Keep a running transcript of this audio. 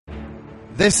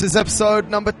This is episode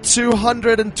number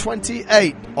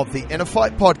 228 of the Inner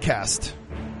Fight podcast.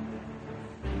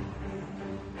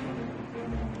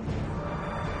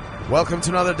 Welcome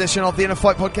to another edition of the Inner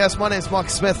Fight podcast. My name is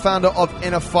Marcus Smith, founder of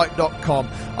InnerFight.com.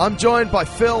 I'm joined by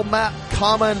Phil, Matt,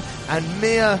 Carmen, and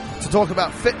Mia to talk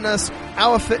about fitness,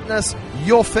 our fitness,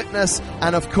 your fitness,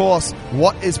 and of course,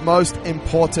 what is most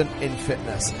important in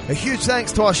fitness. A huge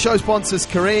thanks to our show sponsors,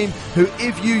 Kareem, who,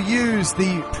 if you use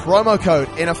the promo code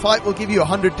InnerFight, will give you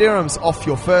 100 dirhams off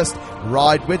your first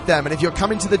ride with them. And if you're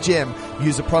coming to the gym,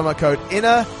 use the promo code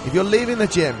INNER. If you're leaving the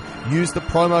gym, use the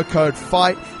promo code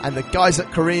FIGHT, and the guys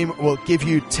at Kareem will give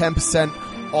you 10%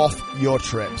 off your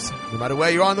trips. No matter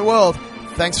where you are in the world,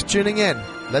 thanks for tuning in.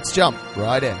 Let's jump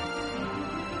right in.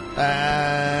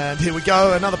 And here we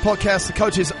go, another podcast. The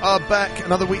coaches are back.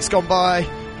 Another week's gone by.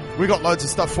 We got loads of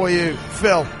stuff for you.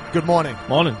 Phil, good morning.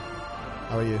 Morning.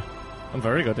 How are you? I'm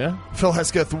very good, yeah. Phil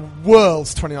Hesketh, the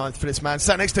world's 29th fittest man.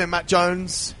 Sat next to him, Matt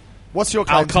Jones. What's your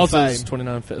claim to fame?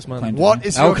 29th fittest man. What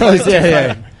is your claim to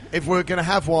fame? If we're going to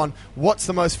have one, what's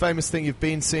the most famous thing you've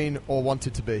been, seen, or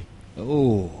wanted to be?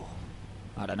 Ooh.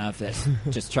 I don't know if that's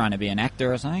just trying to be an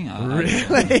actor or something.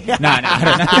 Really? No,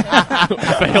 I don't know.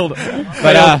 failed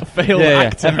actor. I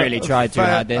haven't really tried too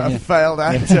hard there. Failed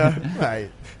actor. Mate.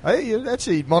 Hey, you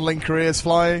actually, modelling careers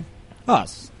flying. Oh,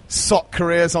 Sock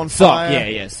careers on fire.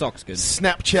 Yeah, sock's good.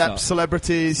 Snapchat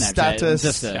celebrities,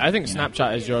 status. I think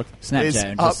Snapchat is your...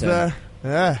 Snapchat is up there.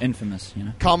 Yeah. Infamous, you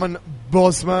know. Carmen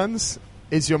Bosmans,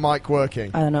 is your mic working?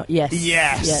 I don't know.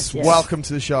 Yes. Welcome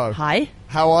to the show. Hi.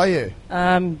 How are you?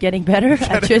 Getting better.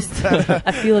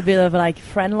 I feel a bit of like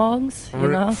Fran lungs, you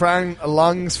know? Fran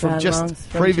lungs from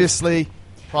previously,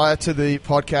 prior to the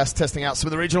podcast, testing out some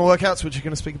of the regional workouts, which you're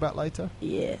going to speak about later.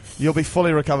 Yes. You'll be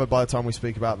fully recovered by the time we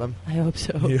speak about them. I hope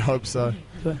so. You hope so.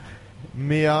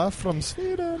 Mia from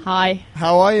Sweden. Hi.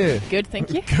 How are you? Good,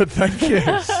 thank you. Good, thank you.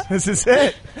 This is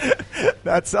it.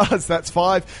 That's us. That's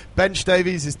 5. Bench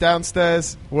Davies is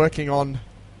downstairs working on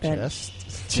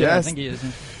chest. Yeah, I think he is.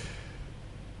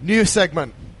 New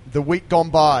segment, the week gone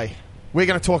by. We're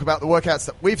going to talk about the workouts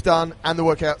that we've done and the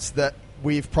workouts that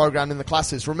we've programmed in the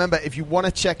classes. Remember, if you want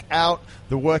to check out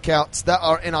the workouts that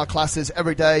are in our classes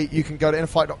every day, you can go to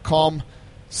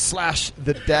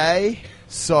innerfight.com/theday.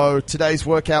 So today's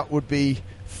workout would be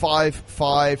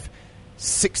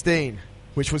 5-5-16,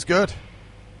 which was good.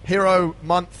 Hero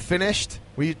month finished.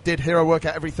 We did hero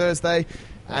workout every Thursday,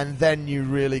 and then you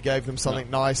really gave them something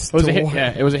nice.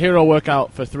 It was a hero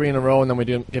workout for 3 in a row, and then we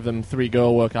did give them 3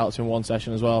 girl workouts in one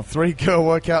session as well. 3 girl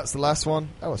workouts, the last one.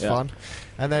 That was fun.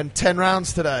 And then 10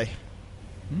 rounds today.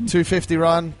 250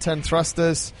 run, 10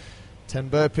 thrusters, 10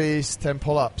 burpees, 10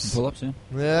 pull-ups. Pull-ups, yeah.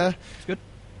 Yeah. It's good.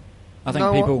 I think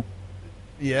people...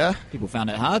 Yeah. People found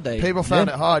it hard. People found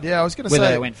it hard, yeah. I was going to say...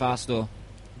 Whether they went fast or...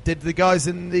 Did the guys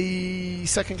in the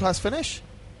second class finish?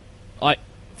 Like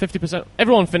 50%.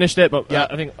 Everyone finished it, but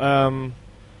I think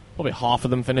probably half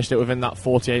of them finished it within that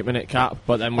 48-minute cap.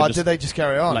 But then did they just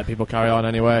carry on? Let people carry on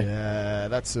anyway. Yeah,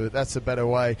 that's a better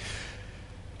way.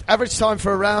 Average time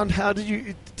for a round. How did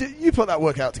you put that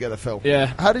workout together, Phil? Yeah.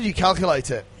 How did you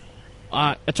calculate it?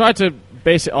 I tried to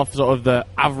base it off sort of the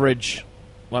average,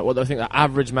 like what I think the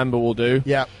average member will do.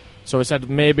 Yeah. So I said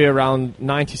maybe around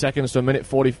 90 seconds to a minute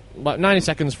 40, like 90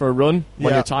 seconds for a run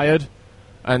when you're tired,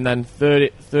 and then 30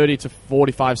 to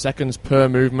 45 seconds per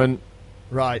movement.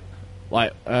 Right.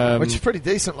 Like which is pretty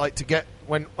decent, like to get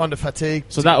when under fatigue.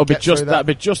 So that'd be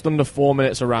just under 4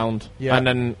 minutes a round. Yeah. And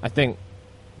then I think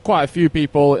quite a few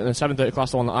people in the 7:30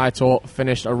 class, the one that I taught,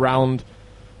 finished around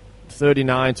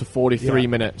 39 to 43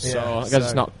 minutes. Yeah, so I guess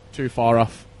it's not too far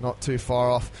off. Not too far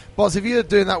off. Boz, if you're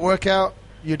doing that workout,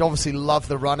 you'd obviously love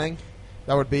the running.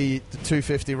 That would be the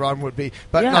 250 run would be.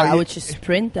 But yeah, no, I would just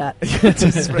sprint that.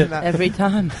 Every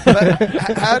time.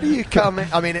 But how do you come in?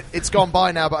 I mean, it's gone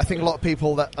by now, but I think a lot of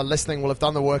people that are listening will have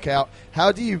done the workout.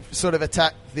 How do you sort of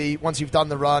attack once you've done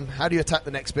the run, how do you attack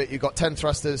the next bit? You've got 10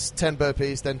 thrusters, 10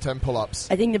 burpees, then 10 pull-ups.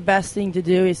 I think the best thing to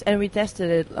do is, and we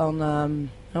tested it on,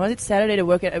 was it Saturday, the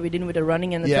workout that we did with the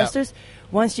running and the thrusters?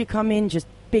 Once you come in, just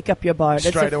pick up your bar. That's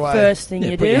straight the away. First thing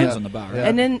you put do. Your hands on the bar, right?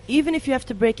 And then even if you have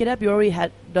to break it up, you already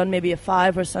had done maybe a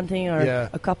 5 or something or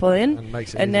a couple in.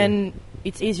 And then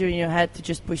it's easier in your head to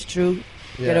just push through,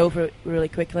 get over it really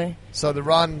quickly. So the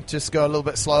run, just go a little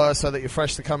bit slower so that you're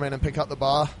fresh to come in and pick up the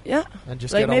bar. Yeah. And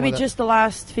just like get on maybe with just the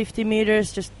last 50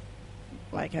 meters, just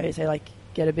like how you say, like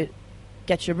get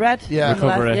your breath. Yeah.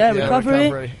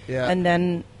 Recovery. Yeah. And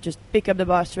then just pick up the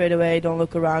bar straight away. Don't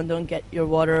look around. Don't get your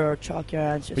water or chalk your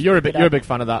hands. But you're a big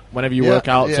fan of that. Whenever you work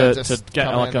out to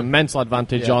get like a mental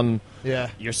advantage on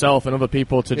yourself and other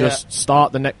people to just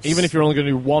start the next. Even if you're only going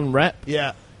to do 1 rep.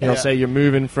 Yeah. You know, say you're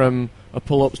moving from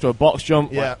pull-ups to a box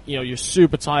jump. Yeah. Like, you're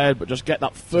super tired, but just get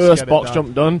that first box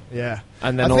jump done. Yeah.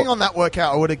 And then I think on that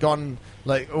workout, I would have gone,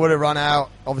 I would have run out.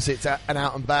 Obviously, it's an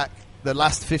out and back. The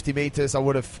last 50 meters, I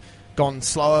would have gone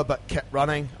slower but kept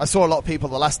running. I saw a lot of people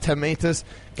the last 10 meters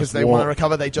because they want to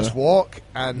recover, they just walk.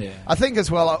 And I think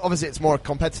as well, obviously it's more a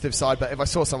competitive side, but if I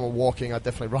saw someone walking, I'd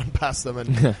definitely run past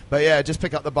them. But yeah, just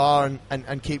pick up the bar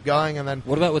and keep going. And then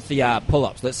what about with the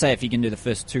pull-ups? Let's say if you can do the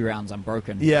first 2 rounds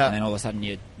unbroken, and then all of a sudden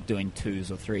you're doing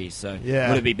 2s or 3s. So would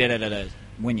it be better to,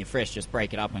 when you're fresh, just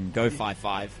break it up and go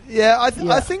 5-5? Yeah, I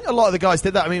think a lot of the guys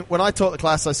did that. I mean, when I taught the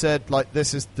class, I said,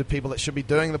 this is the people that should be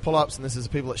doing the pull-ups, and this is the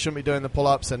people that shouldn't be doing the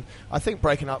pull-ups. And I think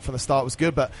breaking up from the start was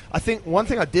good. But I think one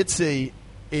thing I did see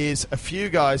is a few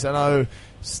guys, I know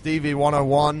Stevie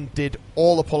 101 did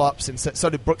all the pull-ups in sets. So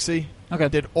did Brooksy. Okay.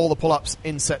 Did all the pull-ups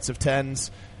in sets of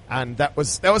 10s. And that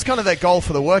was kind of their goal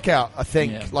for the workout, I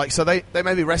think. Yeah. So they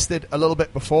maybe rested a little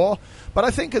bit before. But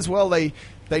I think as well they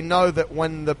know that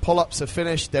when the pull-ups are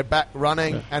finished, they're back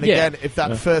running. Yeah. And again, if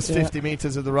that first 50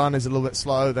 meters of the run is a little bit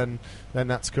slow, then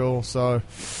that's cool. So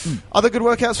other good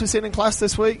workouts we've seen in class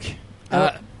this week? You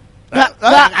want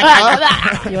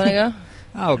to go?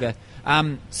 Oh, okay.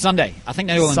 Sunday. I think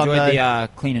they all enjoyed the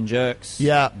clean and jerks.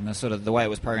 Yeah. And the sort of the way it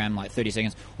was programmed, like 30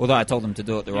 seconds. Although I told them to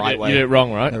do it the right way. You did it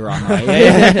wrong, right? The wrong way.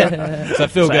 Yeah. So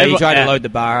Phil good. He tried to load the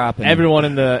bar up. And everyone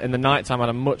in the night time had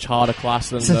a much harder class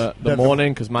than the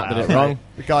morning because Matt did it wrong.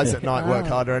 The guys at night work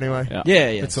harder anyway. Yeah.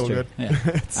 It's all true. good.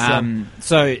 Yeah.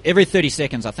 So every 30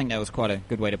 seconds, I think that was quite a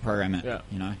good way to program it.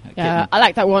 Yeah. Yeah, I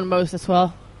like that one most as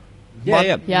well.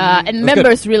 Yeah, and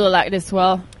members really like it as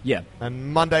well. Yeah.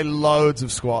 And Monday, loads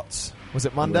of squats. Was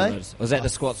it Monday? Was that the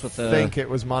squats with the... I think it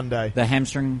was Monday. The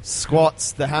hamstring...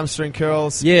 Squats, the hamstring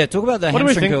curls. Yeah, talk about the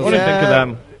hamstring curls. What do you think of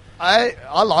them?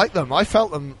 I like them. I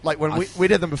felt them, like when we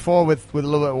did them before with a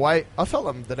little bit of weight, I felt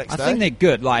them the next day. I think they're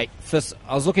good. Like, first,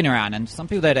 I was looking around, and some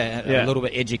people that are a little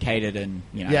bit educated in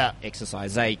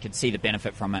exercise, they could see the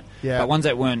benefit from it. Yeah. But ones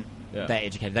that weren't that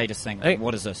educated, they just think,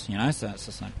 what is this? So it's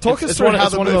just like... Talk us through how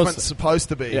the movement's supposed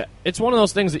to be. Yeah, it's one of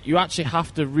those things that you actually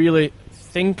have to really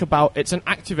think about. It's an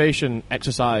activation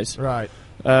exercise. Right.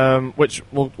 Which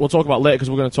we'll talk about later because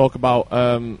we're going to talk about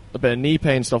a bit of knee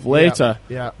pain stuff later.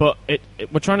 Yeah. But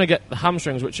we're trying to get the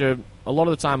hamstrings, which are a lot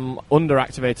of the time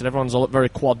underactivated. Everyone's very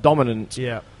quad dominant.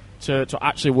 Yeah. To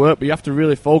actually work, but you have to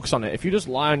really focus on it. If you just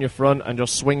lie on your front and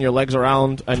just swing your legs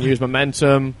around and use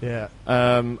momentum,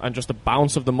 and just the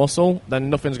bounce of the muscle, then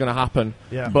nothing's going to happen.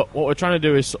 Yeah. But what we're trying to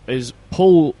do is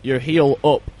pull your heel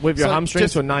up with your hamstring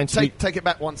to a 90. Take it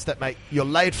back one step, mate. You're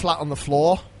laid flat on the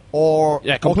floor. Or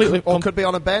could be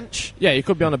on a bench. Yeah, you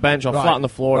could be on a bench or flat on the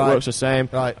floor. It works the same.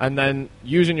 Right. And then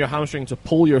using your hamstring to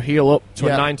pull your heel up to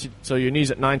a 90, so your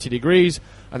knees at 90 degrees,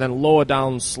 and then lower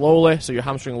down slowly, so your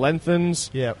hamstring lengthens.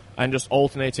 Yeah. And just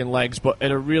alternating legs, but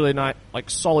at a really nice,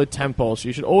 solid tempo. So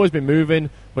you should always be moving,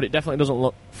 but it definitely doesn't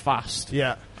look fast.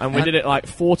 Yeah. And we did it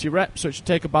 40 reps, so it should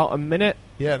take about a minute.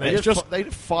 Yeah. They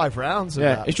did 5 rounds. Of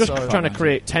that, it's just trying to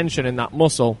create tension in that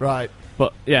muscle. Right.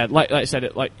 But yeah, like I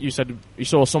said, you said, you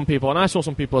saw some people, and I saw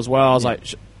some people as well. I was like,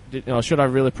 should I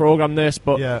really program this?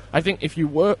 But I think if you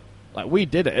work, we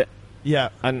did it. Yeah.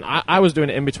 And I was doing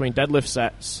it in between deadlift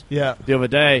sets. Yeah. The other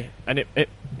day, and it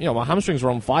my hamstrings were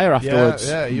on fire afterwards.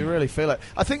 Yeah, you really feel it.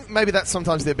 I think maybe that's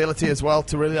sometimes the ability as well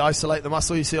to really isolate the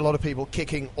muscle. You see a lot of people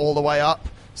kicking all the way up.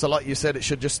 So like you said, it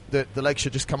should just the leg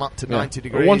should just come up to 90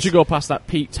 degrees. But once you go past that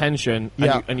peak tension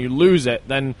and you lose it,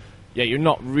 then you're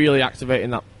not really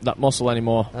activating that muscle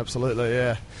anymore. Absolutely,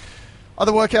 yeah.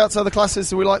 Other workouts, other classes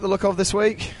do we like the look of this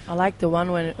week? I like the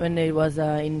one when it was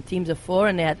in teams of 4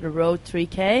 and they had the road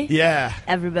 3K. Yeah.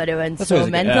 Everybody went so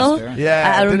mental.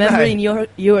 Yeah. I remember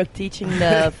you were teaching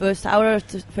the first 2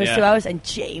 hours, and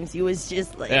James, he was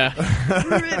just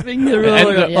ripping the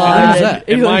road apart.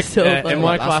 In my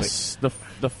fun. class, the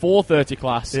 4:30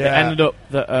 class, it ended up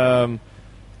that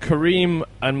Kareem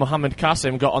and Mohammed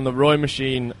Qasim got on the rowing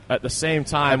machine at the same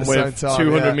time with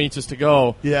 200 meters to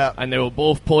go. Yeah. And they were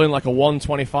both pulling like a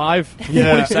 125.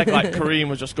 Yeah. Kareem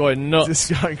was just going nuts.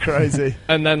 Just going crazy.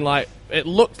 And then it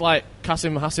looked like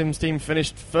Qasim Hassim's team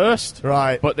finished first.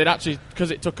 Right. But they'd actually, because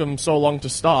it took them so long to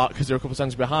start, because they were a couple of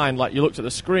seconds behind, you looked at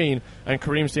the screen, and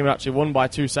Kareem's team had actually won by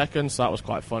 2 seconds, so that was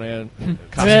quite funny. And really?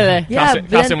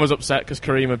 Qasim was upset because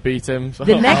Kareem had beat him. So.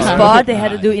 The next part, they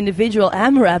had to do individual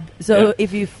AMRAP, so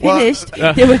if you finished,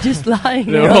 they were just lying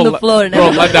there on the floor. And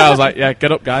I was like,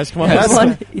 get up, guys, come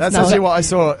on. That's actually what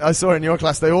I saw in your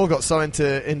class. They all got so into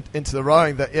the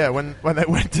rowing that, when they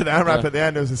went to the AMRAP at the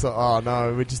end, it was just like, oh,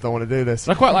 no, we just don't want to do this.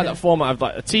 I quite like that format of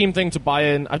a team thing to buy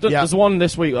in. There's one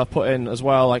this week I've put in as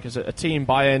well, as a team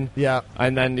buy in. Yeah.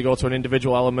 And then you go to an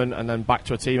individual element and then back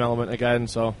to a team element again.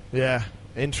 So yeah.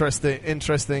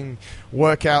 Interesting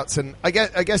workouts, and I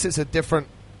guess it's a different.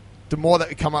 The more that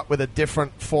we come up with a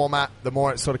different format, the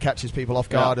more it sort of catches people off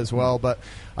guard as well. But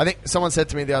I think someone said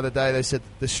to me the other day, they said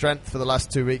the strength for the last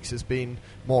 2 weeks has been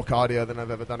more cardio than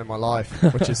I've ever done in my life,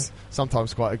 which is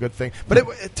sometimes quite a good thing.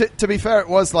 But to be fair, it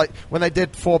was like when they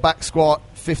did 4 back squat,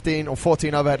 15 or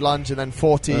 14 overhead lunge, and then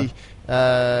 40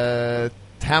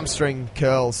 hamstring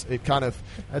curls. It took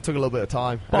a little bit of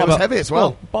time. And it was heavy as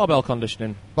well. Barbell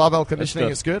conditioning. Barbell conditioning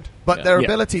is good. But their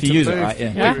ability to use move.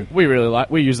 It, right? We really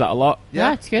we use that a lot.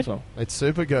 Yeah, it's good. So. It's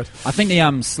super good. I think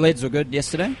the sleds were good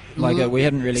yesterday. Like we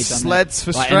hadn't really done sleds that.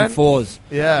 for strength. M4s.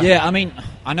 Yeah. Yeah, I mean,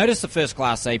 I noticed the first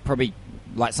class, they probably,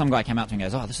 like some guy came up to me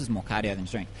and goes, oh, this is more cardio than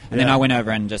strength. And then I went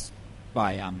over and just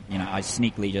I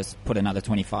sneakily just put another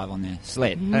 25 on their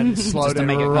sled. And slowed it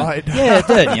right. Yeah, it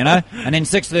did, And then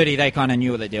 6:30, they kind of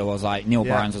knew what the deal was. Like, Neil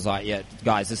Bryans was like, yeah,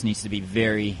 guys, this needs to be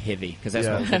very heavy, because that's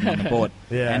what was written on the board.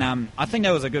 And I think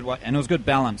that was a good one, and it was good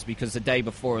balance, because the day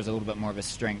before was a little bit more of a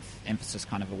strength emphasis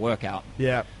kind of a workout.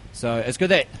 Yeah. So it's good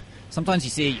that sometimes you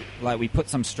see, like, we put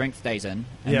some strength days in,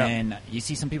 and then you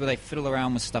see some people, they fiddle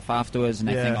around with stuff afterwards, and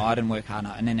they think, oh, I didn't work hard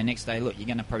enough. And then the next day, look, you're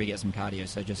going to probably get some cardio,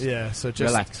 so just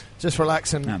relax. Just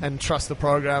relax and trust the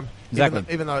program. Exactly.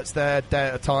 Even though it's their day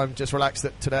at a time, just relax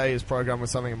that today is programmed with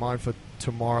something in mind for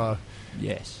tomorrow.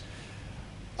 Yes.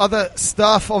 Other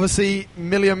stuff, obviously,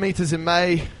 1,000,000 meters in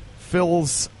May,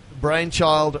 Phil's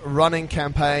brainchild running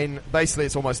campaign. Basically,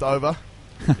 it's almost over.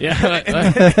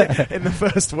 Yeah. in the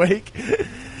first week.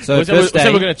 So we're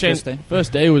going to change.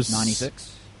 First day was 96.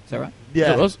 Is that right?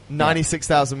 Yeah, it was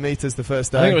 96,000 meters the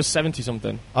first day. I think it was 70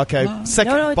 something. Okay, No,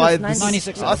 it was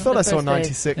 96. I thought I saw The first day.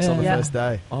 96 on the first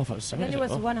day. Oh, I thought it was 70. And then it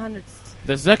was 100.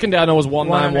 The second day I know was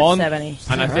 191,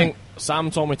 170. and I think Sam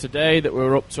told me today that we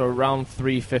were up to around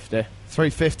 350.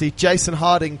 350. Jason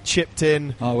Harding chipped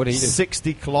in. Oh, what did he do?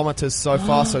 60 kilometers so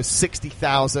far, so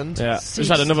 60,000. Yeah, just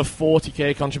had another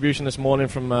 40k contribution this morning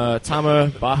from Tamer,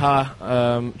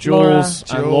 Baha, Jules,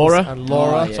 and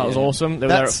Laura. So that was awesome. They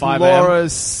were there at 5 a.m.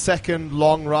 Laura's second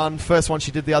long run. First one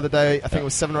she did the other day, I think it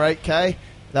was 7 or 8k.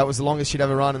 That was the longest she'd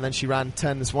ever run, and then she ran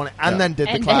 10 this morning, and then did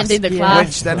the class,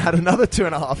 which then had another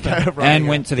 2.5k of running. And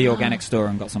went to the organic store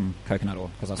and got some coconut oil,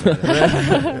 because I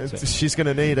saw it. She's going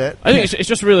to need it. I think it's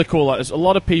just really cool. Like, there's a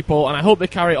lot of people, and I hope they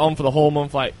carry it on for the whole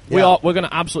month. Like, we're going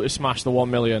to absolutely smash the 1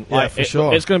 million. Like, for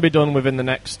sure. It's going to be done within the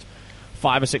next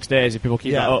 5 or 6 days if people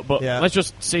keep that up. But let's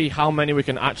just see how many we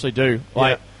can actually do.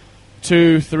 Like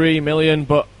 2-3 million,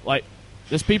 but like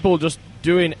there's people just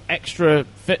doing extra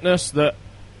fitness that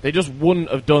they just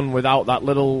wouldn't have done without that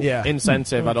little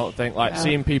incentive, I don't think. Like,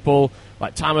 seeing people,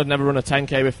 like, Tam had never run a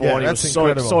 10K before, and he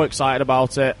was so excited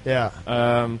about it.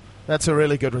 Yeah. That's a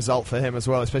really good result for him as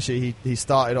well, especially he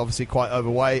started obviously quite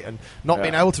overweight and not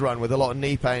being able to run with a lot of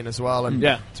knee pain as well. And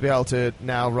to be able to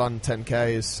now run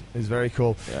 10K is very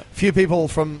cool. A few people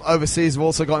from overseas have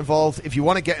also got involved. If you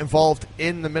want to get involved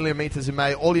in the 1,000,000 meters in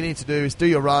May, all you need to do is do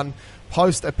your run,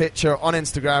 post a picture on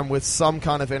Instagram with some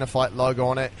kind of Inner Fight logo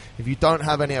on it. If you don't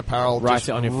have any apparel, write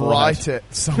it on your forehead. Write it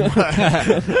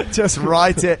somewhere. Just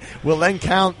write it. We'll then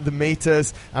count the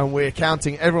meters, and we're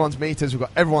counting everyone's meters. We've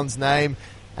got everyone's name.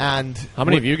 And how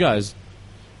many of you guys?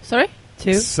 Sorry?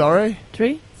 2. Sorry?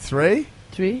 3. 3?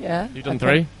 3, yeah. You've done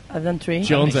 3? I've done 3.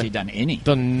 Jonesy. I haven't actually done any.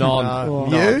 Done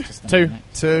none. You?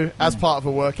 2 as part of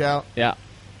a workout. Yeah.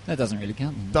 That doesn't really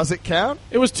count. Does it count?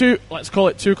 It was 2, let's call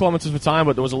it 2 kilometers per time,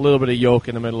 but there was a little bit of yoke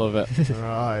in the middle of it.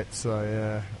 Right, so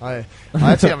yeah. I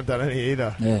actually haven't done any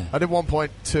either. Yeah. I did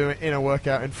 1.2 in a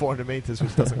workout in 400 meters,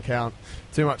 which doesn't count.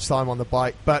 Too much time on the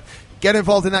bike. But get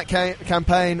involved in that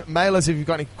campaign. Mail us if you've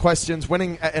got any questions.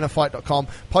 Winning at innerfight.com.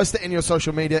 Post it in your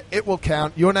social media. It will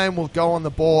count. Your name will go on the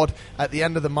board at the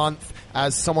end of the month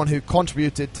as someone who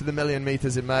contributed to the 1,000,000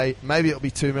 meters in May. Maybe it'll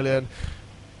be 2 million.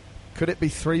 Could it be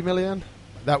 3 million?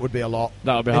 That would be a lot.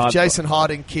 That would be hard. If Jason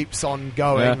Harding keeps on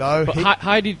going, though. But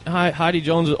Heidi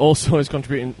Jones also is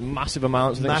contributing massive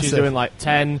amounts. I think she's doing like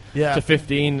 10 to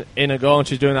 15 in a go, and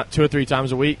she's doing that 2 or 3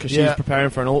 times a week because she's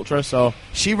preparing for an ultra. So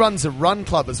she runs a run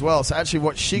club as well. So actually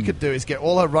what she could do is get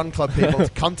all her run club people to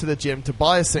come to the gym, to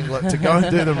buy a singlet, to go and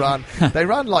do the run. They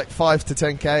run like 5 to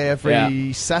 10K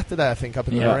every Saturday, I think, up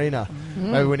in the arena.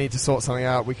 Maybe we need to sort something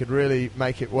out. We could really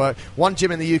make it work. One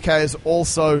gym in the UK has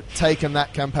also taken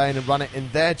that campaign and run it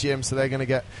in their gym, so they're going to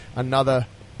get another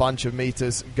bunch of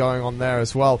meters going on there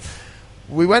as well.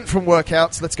 We went from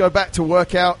workouts. Let's go back to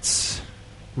workouts.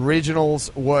 Regionals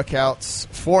workouts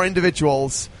for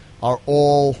individuals are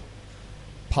all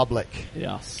public.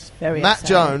 Yes. Very Matt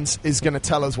exciting. Jones is going to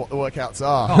tell us what the workouts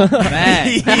are. Oh,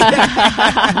 man.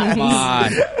 Come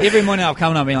on. Every morning I'll come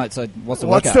and I'll be like, so what's the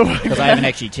workout? Because I haven't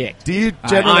actually checked. Do you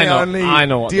generally I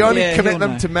know what do you only Yeah, commit he'll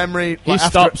them know. to memory He after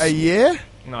stops. a year?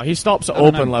 No, he stops at I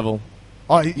don't open know. level.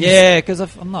 Oh, Yeah, because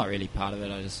I'm not really part of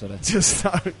it. I just sort of... Just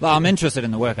Well, I'm interested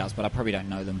in the workouts, but I probably don't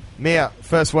know them. Mia,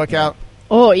 first workout.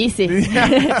 Oh, easy.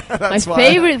 My That's why.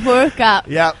 favorite workout.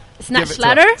 Yeah. Snatch Give it to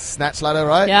ladder. us. Snatch ladder,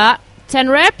 right? Yeah, 10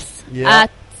 reps Yeah.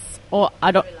 at,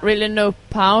 I don't really know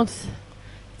pounds,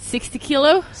 60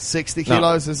 kilo, 60 No.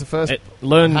 kilos is the first.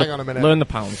 Learn Hang on a minute. Learn the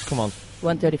pounds. Come on.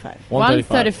 135.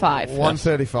 135. 135.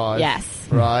 135. Yes.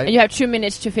 Right. And you have 2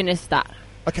 minutes to finish that.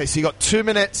 Okay, so you got 2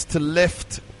 minutes to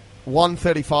lift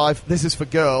 135. This is for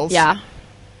girls. Yeah.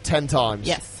 10 times.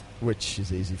 Yes. Which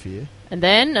is easy for you. And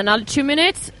then another 2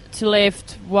 minutes to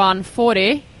lift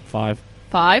 140. 5.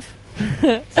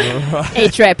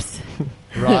 8 reps.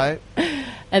 Right.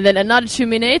 And then another 2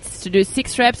 minutes to do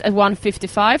 6 reps at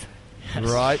 155.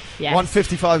 Right. Yes.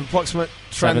 155 approximate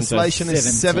translation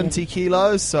is 70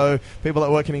 kilos. So people that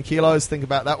are working in kilos, think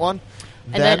about that one.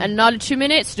 And then another 2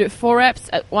 minutes to do 4 reps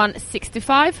at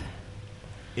 165.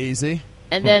 Easy.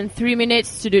 And then 3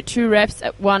 minutes to do 2 reps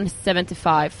at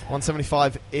 175.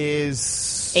 175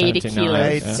 is 80 79, kilos.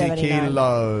 80 yeah. 79.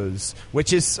 kilos,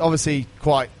 which is obviously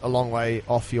quite a long way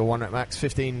off your 1 rep max.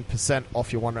 15%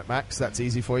 off your 1 rep max. That's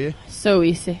easy for you. So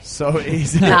easy. So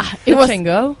easy. Nah, It was and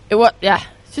go. It was, yeah,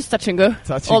 it's just touch and go.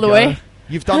 Touch all and the go. way.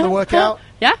 You've done the workout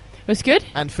Yeah, it was good.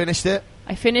 and finished it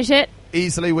I finished it.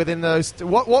 easily within those.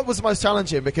 What was the most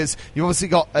challenging? Because you've obviously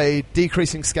got a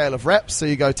decreasing scale of reps, so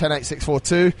you go 10, 8, 6, 4,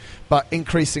 2, but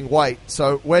increasing weight.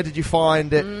 So where did you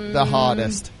find it the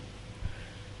hardest?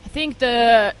 I think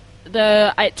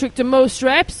I took the most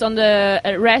reps on the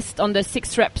rest on the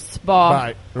 6 reps bar.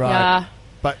 Right. Yeah,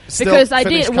 But still because I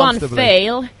finished did one comfortably.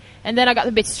 fail, and then I got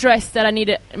a bit stressed that I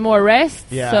needed more rest.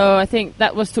 Yeah. So I think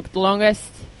that took the longest.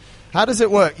 How does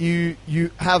it work? You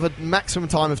have a maximum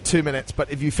time of 2 minutes, but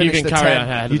if you finish can the carry 10,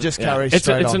 ahead. you just Yeah. carry It's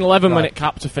straight an on. 11-minute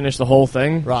cap to finish the whole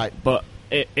thing. Right. But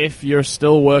if you're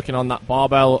still working on that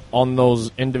barbell on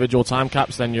those individual time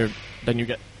caps, then you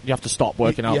have to stop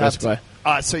working out You have to- basically.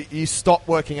 So you stop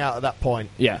working out at that point.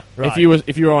 Yeah. Right.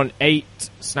 If you were on 8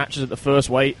 snatches at the first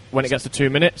weight, when it gets to 2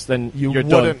 minutes, then you're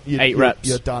done. 8 reps.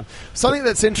 You're done. Something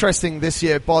that's interesting this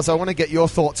year, Boz, I want to get your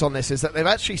thoughts on this, is that they've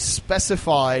actually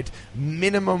specified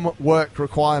minimum work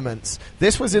requirements.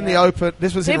 This was in the open.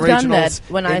 This was They've in done regionals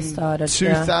that when I in started,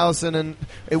 2000 and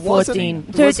it 14,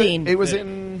 wasn't 13. It was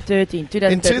in 13.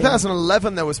 in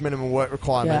 2011 there was minimum work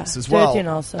requirements Yeah, as well. 13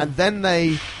 also. And then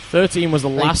they 13 was the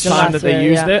last the time last that they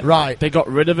year, used yeah. it. Right. They got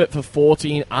rid of it for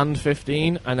 14 and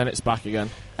 15, and then it's back again.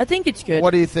 I think it's good.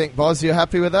 What do you think, Boz? You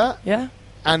happy with that? Yeah.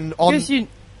 And on Because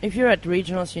if you're at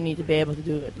regionals, you need to be able to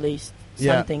do at least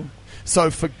Yeah. something.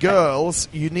 So for girls,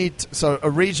 a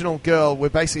regional girl, we're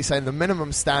basically saying the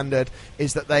minimum standard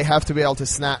is that they have to be able to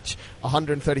snatch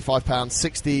 135 pounds,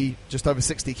 just over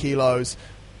 60 kilos.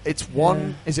 It's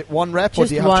one. Is it one rep, or Just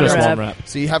do you have one to? Just rep. one rep.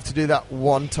 So you have to do that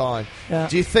one time. Yeah.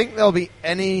 Do you think there'll be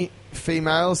any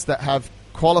females that have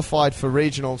qualified for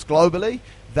regionals globally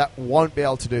that won't be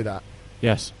able to do that?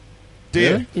 Yes. Do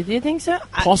you? Did you think so?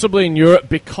 Possibly in Europe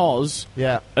because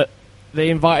Yeah. they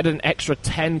invited an extra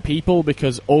 10 people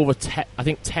because I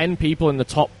think 10 people in the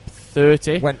top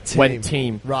 30 Went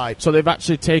team. Right. So they've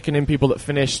actually taken in people that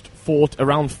finished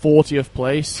around 40th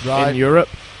place Right. in Europe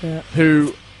Yeah.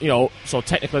 who, so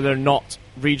technically they're not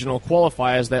regional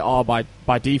qualifiers, they are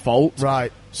by default.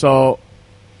 Right. So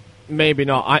maybe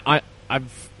not.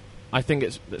 I think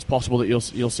it's possible that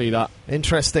you'll see that.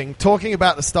 Interesting. Talking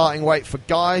about the starting weight for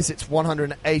guys, it's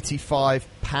 185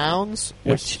 pounds,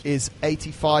 Yes. which is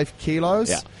 85 kilos.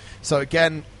 Yeah. So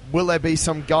again, will there be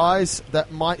some guys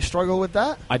that might struggle with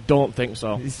that? I don't think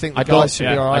so. You think the I guys don't, should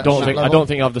yeah, be all right? I don't at think that I level? don't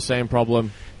think I have the same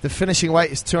problem. The finishing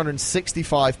weight is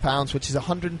 265 pounds, which is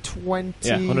 120.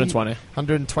 Yeah, 120.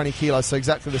 120 kilos. So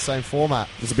exactly the same format.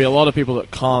 There'll be a lot of people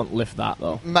that can't lift that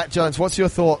though. Matt Jones, what's your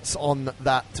thoughts on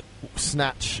that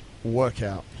snatch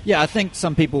workout? Yeah, I think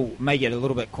some people may get a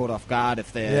little bit caught off guard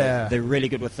if they're really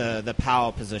good with the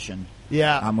power position.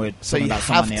 Yeah. We're So talking you about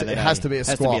someone have the to- other it day. has to be a Has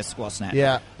to squat. be a squat snatch.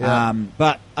 Yeah, yeah.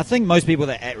 But I think most people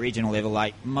that are at regional level,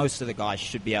 like most of the guys,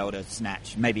 should be able to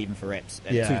snatch, maybe even for reps,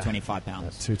 at Yeah. 225 pounds.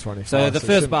 That's 225. So the it first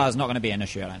shouldn't- bar is not going to be an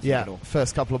issue, I don't think, Yeah, at all.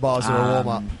 first couple of bars are a warm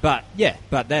up.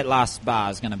 But that last bar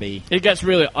is going to be... It gets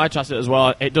really. I tested it as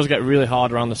well. It does get really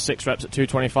hard around the 6 reps at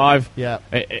 225. Yeah.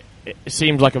 It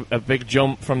seems like a big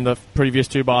jump from the previous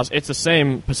 2 bars. It's the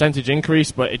same percentage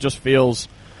increase, but it just feels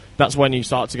that's when you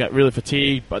start to get really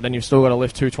fatigued. But then you've still got to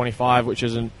lift 225, which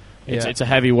isn't. It's a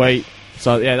heavy weight.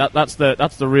 So yeah, that's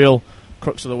the real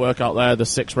crux of the workout there, the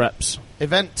 6 reps.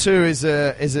 Event 2 is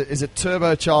a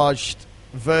turbocharged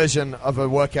version of a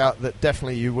workout that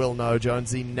definitely you will know,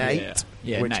 Jonesy, Nate,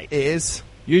 which Nate. is...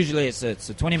 Usually it's a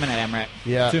 20-minute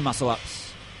AMRAP, 2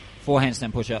 muscle-ups, 4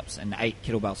 handstand push-ups, and 8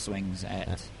 kettlebell swings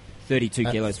at 32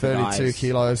 kilos for guys. 32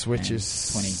 kilos, which is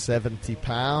 70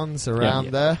 pounds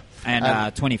around there.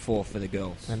 And 24 for the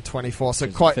girls. And 24,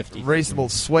 so quite 50. Reasonable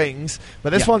swings.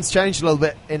 But this one's changed a little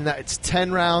bit in that it's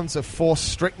 10 rounds of 4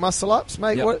 strict muscle-ups,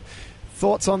 mate. Yep. What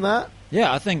thoughts on that?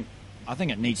 Yeah, I think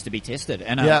it needs to be tested.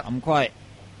 And I'm quite...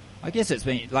 I guess it's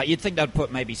been... Like, you'd think they'd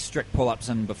put maybe strict pull-ups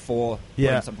in before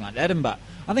putting something like that in, but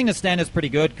I think the standard's pretty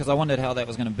good because I wondered how that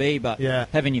was going to be, but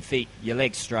having your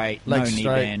legs straight, no knee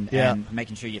bend, and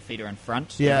making sure your feet are in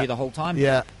front of you the whole time.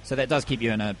 Yeah. So that does keep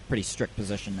you in a pretty strict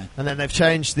position there. And then they've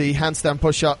changed the handstand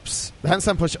push-ups. The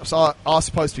handstand push-ups are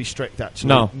supposed to be strict, actually.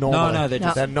 No, they're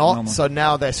just they're not. Normal. So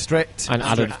now they're strict. And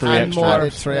added 3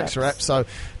 extra reps. So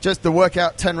just the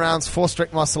workout, 10 rounds, 4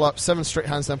 strict muscle-ups, 7 strict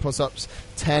handstand push-ups,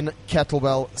 10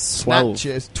 kettlebell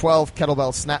snatches, 12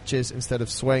 kettlebell snatches instead of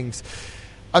swings.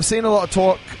 I've seen a lot of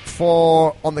talk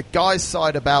on the guys'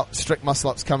 side about strict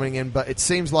muscle-ups coming in, but it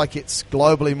seems like it's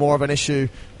globally more of an issue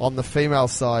on the female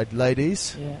side.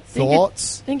 Ladies,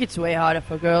 thoughts? I think it's way harder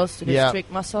for girls to do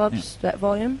strict muscle-ups, that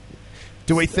volume.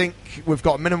 Do we think we've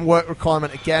got a minimum work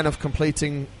requirement again of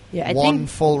completing one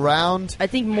full round? I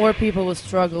think more people will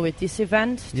struggle with this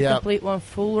event to complete one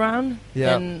full round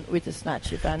than with the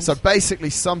snatch event. So basically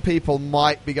some people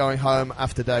might be going home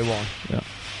after day 1. Yeah.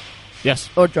 Yes.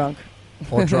 Or drunk.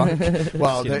 Or drunk.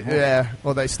 Well,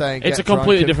 or they stay and it's a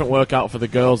completely different workout for the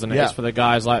girls than it is for the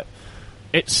guys. Like,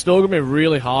 it's still going to be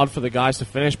really hard for the guys to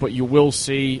finish, but you will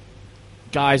see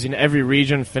guys in every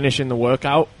region finishing the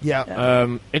workout.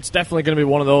 Yeah. It's definitely going to be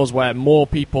one of those where more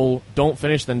people don't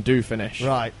finish than do finish.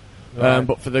 Right.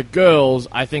 But for the girls,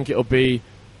 I think it'll be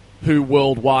who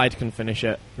worldwide can finish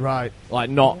it. Right.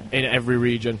 Like, not in every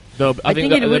region. I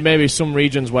think there may be some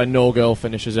regions where no girl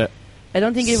finishes it. I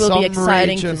don't think it will be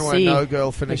exciting to where see. No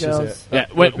girl finishes it. Yeah,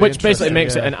 which basically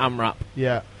makes it an AMRAP.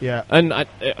 Yeah, yeah. And I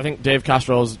think Dave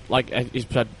Castro's, like, he's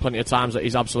said plenty of times that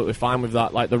he's absolutely fine with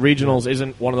that. Like, the regionals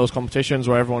isn't one of those competitions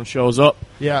where everyone shows up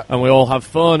and we all have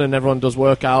fun and everyone does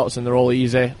workouts and they're all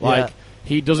easy. Like,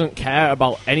 he doesn't care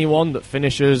about anyone that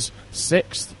finishes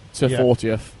 6th to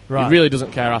 40th. Right. He really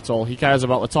doesn't care at all. He cares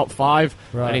about the top 5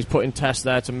 and he's putting tests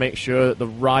there to make sure that the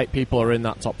right people are in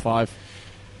that top 5.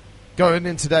 Going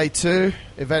into day 2,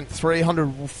 event 3,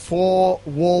 104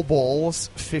 wall balls,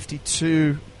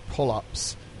 52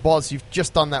 pull-ups. Boz, you've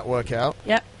just done that workout.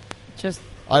 Yep.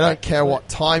 I don't care what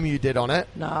time you did on it.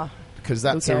 Nah. Because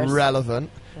that's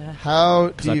irrelevant. Yeah. How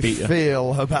do you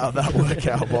feel about that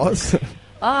workout, Boz?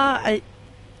 I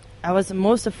was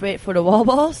most afraid for the wall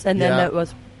balls, and then that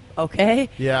was okay.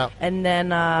 Yeah. And then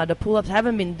the pull-ups, I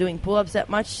haven't been doing pull-ups that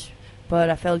much, but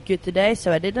I felt good today,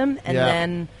 so I did them. And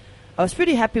then I was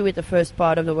pretty happy with the first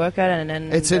part of the workout, and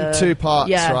then it's in 2 parts,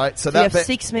 right? So you have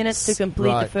 6 minutes to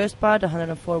complete the first part, the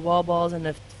 104 wall balls and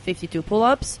the 52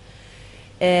 pull-ups,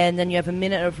 and then you have a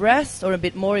minute of rest or a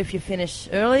bit more if you finish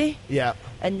early. Yeah.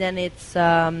 And then it's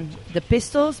the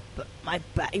pistols. But my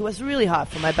back, it was really hard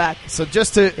for my back. So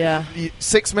just to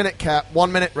 6-minute cap,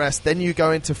 1 minute rest, then you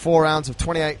go into 4 rounds of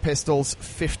 28 pistols,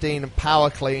 15 power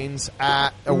cleans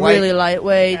at a weight really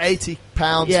lightweight, 80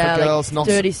 pounds for girls, like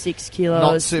 36 kilos,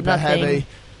 not super heavy,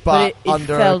 but it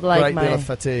under felt a great deal of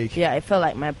fatigue. Yeah, it felt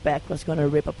like my back was going to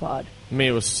rip apart.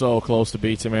 Mia was so close to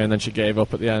beating me, and then she gave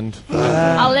up at the end.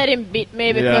 I'll let him beat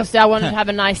me because I want to have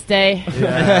a nice day.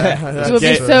 He would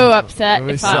be so upset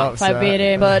if I beat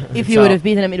him. But if you would have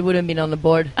beaten him, it would have been on the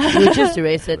board. You would just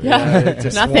erase it.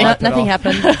 Nothing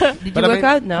happened. Did you work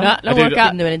out? No workout.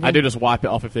 Didn't do anything. I do just wipe it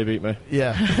off if they beat me.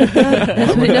 Yeah.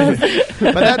 That's what he does.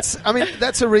 But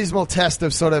that's a reasonable test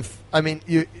of sort of. I mean,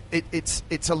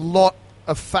 it's a lot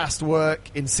of fast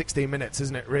work in 16 minutes,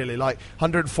 isn't it, really? Like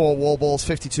 104 wall balls,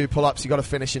 52 pull-ups, you got to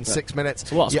finish in 6 minutes.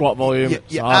 It's a lot of squat volume.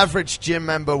 Your average gym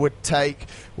member would take,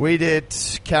 we did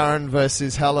Karen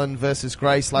versus Helen versus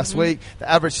Grace last week. The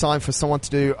average time for someone to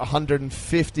do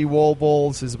 150 wall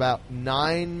balls is about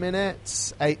 9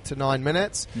 minutes, 8 to 9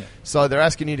 minutes. Yeah. So they're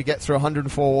asking you to get through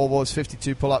 104 wall balls,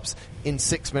 52 pull-ups in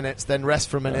 6 minutes, then rest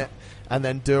for a minute, and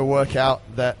then do a workout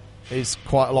that is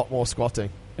quite a lot more squatting.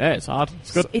 Yeah, it's hard.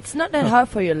 It's good. It's not that hard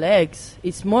for your legs.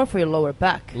 It's more for your lower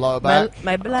back. Lower back?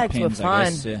 My legs were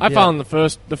fine. I found the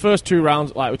first 2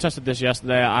 rounds, like we tested this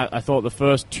yesterday, I thought the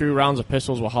first 2 rounds of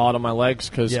pistols were hard on my legs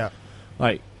because,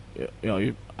 like,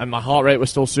 and my heart rate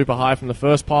was still super high from the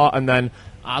first part, and then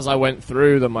as I went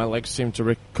through them, my legs seemed to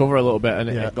recover a little bit, and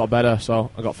it got better,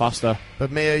 so I got faster.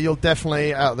 But Mia, you'll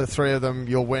definitely, out of the 3 of them,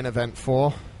 you'll win event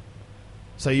 4.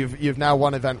 So you've now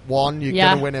won event 1. You're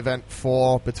going to win event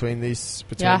 4 between you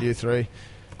three.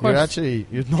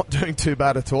 You're not doing too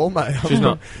bad at all, mate. She's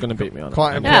not going to beat me on it.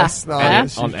 Quite impressed. No,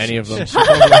 on any of them.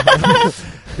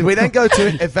 We then go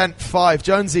to event 5.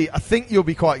 Jonesy, I think you'll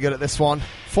be quite good at this one.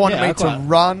 400 meter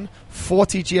run,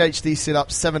 40 GHD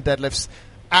sit-ups, 7 deadlifts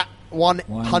at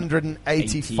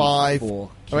 185 or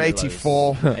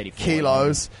 84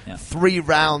 kilos. 3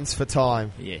 rounds for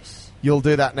time. Yes. You'll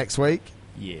do that next week?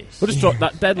 Yes. We'll just drop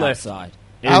that deadlift.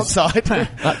 Outside.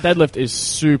 That deadlift is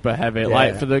super heavy.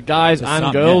 Like for the guys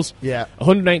and girls,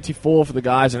 184 for the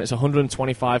guys and it's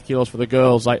 125 kilos for the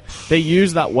girls. Like they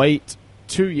used that weight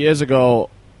 2 years ago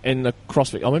in the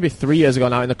CrossFit, or maybe 3 years ago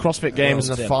now in the CrossFit Games.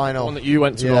 In the final, one that you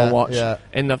went to go and watch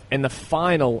in the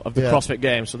final of the CrossFit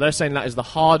Games. So they're saying that is the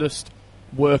hardest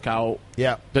workout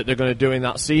that they're going to do in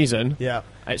that season. Yeah.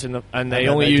 It's and they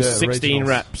only use 16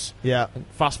 reps. Yeah.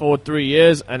 Fast forward 3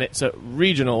 years, and it's at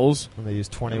regionals. And they use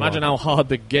 21. Imagine how hard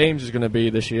the games is going to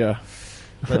be this year.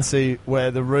 Let's see where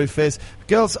the roof is.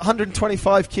 Girls,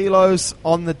 125 kilos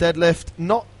on the deadlift.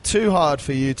 Not too hard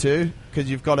for you two, because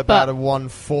you've got about a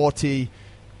 140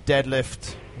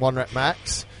 deadlift 1 rep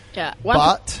max. Yeah.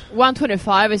 But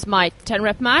 125 is my 10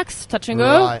 rep max, touch and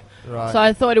go. Right. So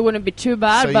I thought it wouldn't be too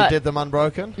bad. So but you did them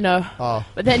unbroken? No. Oh.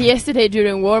 But then yesterday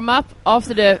during warm-up,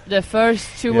 after the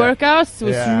first 2 workouts, it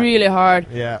was really hard.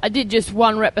 Yeah. I did just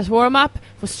 1 rep as warm-up,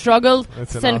 struggled,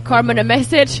 sent Carmen a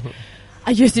message.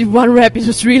 I just did 1 rep, it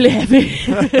was really heavy.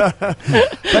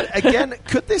 But again,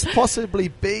 could this possibly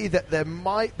be that there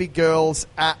might be girls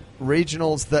at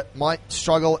regionals that might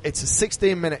struggle? It's a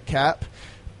 16-minute cap.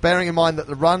 Bearing in mind that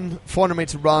the 400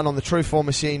 meter run on the True Form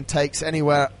machine takes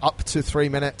anywhere up to 3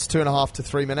 minutes, 2.5 to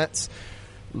 3 minutes.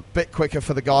 Bit quicker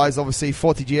for the guys, obviously.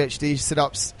 40 GHD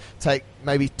sit-ups take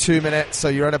maybe 2 minutes, so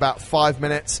you're at about 5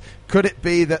 minutes. Could it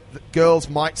be that the girls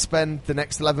might spend the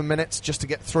next 11 minutes just to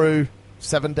get through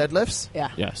 7 deadlifts?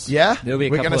 Yeah. Yes. Yeah? We're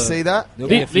going to see that?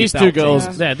 These two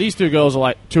girls are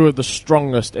like 2 of the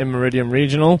strongest in Meridian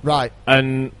Regional. Right.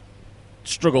 And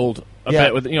struggled a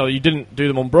bit with, you didn't do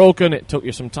them unbroken. It took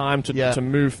you some time to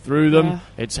move through them. Yeah.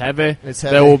 It's heavy.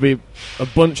 There will be a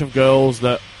bunch of girls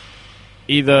that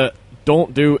either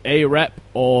don't do a rep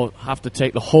or have to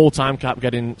take the whole time cap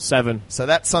getting 7. So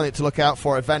that's something to look out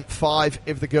for. Event 5,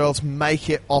 if the girls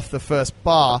make it off the first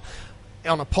bar.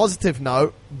 On a positive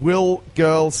note, will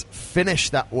girls finish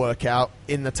that workout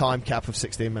in the time cap of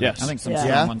 16 minutes? Yes. I think some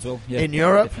strong ones will. Yeah. In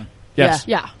Europe? Definitely. Yes.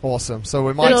 Yeah. Awesome. So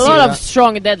we might see a lot of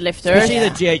strong deadlifters. Especially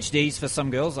the GHDs for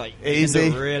some girls, like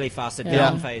easy, really fast. The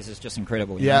down phase is just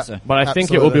incredible. So. But I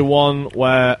think it will be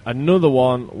another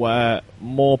one where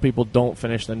more people don't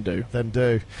finish than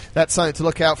do. That's something to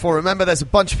look out for. Remember, there's a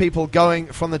bunch of people going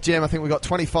from the gym. I think we've got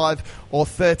 25 or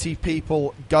 30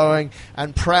 people going,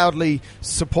 and proudly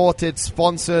supported,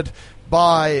 sponsored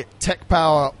by Tech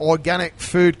Power, Organic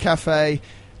Food Cafe,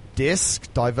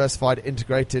 DISC, Diversified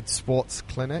Integrated Sports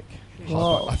Clinic.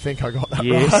 I think I got that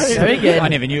right. Very good. I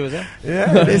never knew it was there.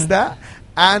 Yeah, it is that.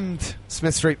 And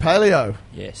Smith Street Paleo.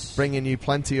 Yes. Bringing you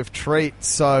plenty of treats.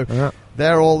 So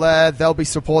they're all there. They'll be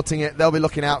supporting it. They'll be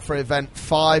looking out for event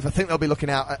 5. I think they'll be looking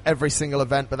out at every single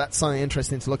event, but that's something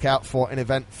interesting to look out for in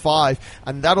event 5.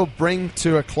 And that'll bring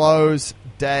to a close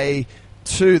day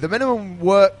 2. The minimum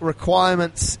work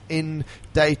requirements in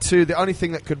day 2, the only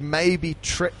thing that could maybe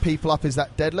trip people up is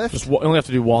that deadlift. You only have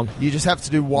to do 1. You just have to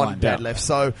do one deadlift.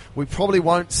 So we probably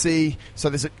won't see... So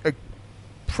there's a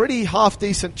pretty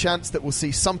half-decent chance that we'll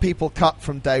see some people cut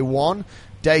from day 1.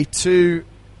 Day 2,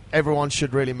 everyone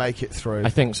should really make it through. I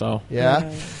think so.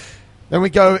 Yeah? Then we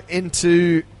go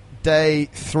into day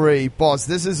 3. Boz,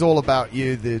 this is all about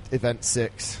you, the event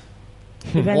 6.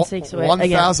 Event 6.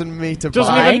 1,000 meter bike.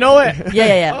 Doesn't even know it.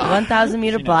 Yeah. 1,000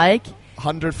 meter bike.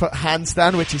 100-foot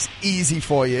handstand, which is easy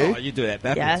for you. Oh, you do that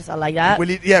backwards. Yes, I like that. Will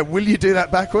you do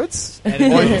that backwards? I'm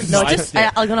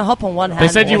going to hop on one hand.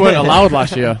 They said you weren't allowed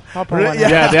last year. Hop on one hand.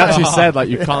 Yeah, they actually said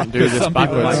you can't do this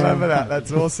backwards. I remember that.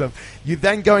 That's awesome. You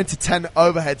then go into 10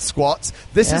 overhead squats.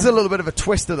 This is a little bit of a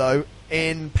twister, though.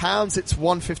 In pounds, it's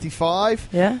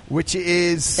 155, which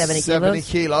is 70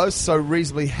 kilos, so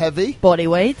reasonably heavy. Body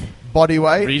weight.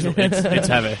 It's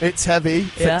heavy. It's heavy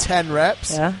for 10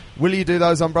 reps. Yeah. Will you do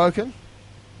those unbroken?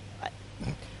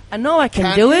 I know I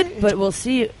can do it, but we'll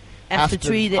see after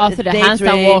the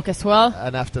handstand walk as well.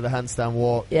 And after the handstand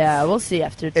walk. Yeah, we'll see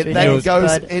after 3 It then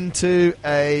goes into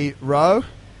a row,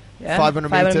 500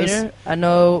 meters. I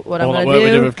know what I'm going to do. What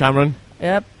we did with Cameron.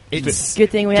 Yep. It's good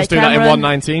thing we had Cameron. Just do that in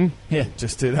 119. Yeah,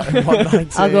 just do that in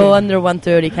 119. I'll go under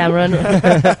 130, Cameron.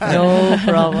 No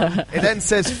problem. It then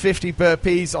says 50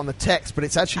 burpees on the text, but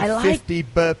it's actually 50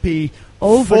 burpee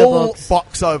over full the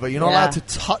box over. You're not allowed to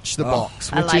touch the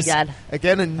box, which is that.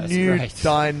 Again a new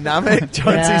dynamic.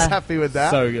 Jonesy's happy with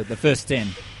that. So good. The first 10.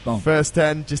 Boom. First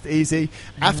 10, just easy.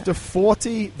 After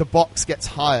 40, the box gets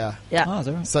higher. Yeah. Oh, is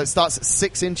that right? So it starts at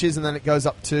 6 inches and then it goes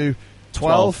up to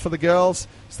 12 for the girls.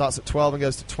 Starts at 12 and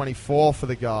goes to 24 for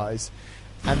the guys.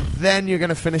 And then you're going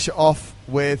to finish it off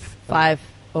with 5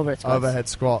 overhead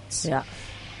squats. Yeah.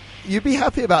 You'd be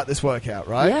happy about this workout,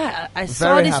 right? Yeah, I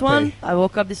saw this one. I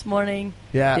woke up this morning,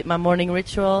 did my morning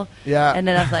ritual, and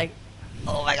then I was like,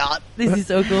 oh my God, this is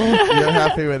so cool. You're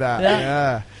happy with that?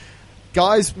 Yeah.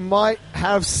 Guys might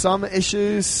have some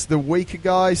issues. The weaker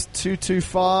guys,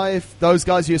 225. Those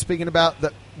guys you're speaking about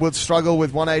that would struggle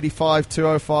with 185,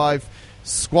 205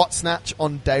 squat snatch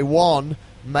on day one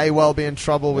may well be in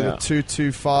trouble with a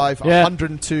 225,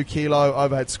 102 kilo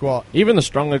overhead squat. Even the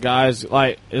stronger guys,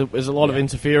 like, there's a lot of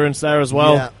interference there as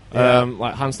well.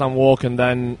 Like handstand walk, and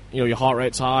then your heart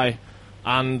rate's high,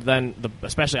 and then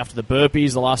especially after the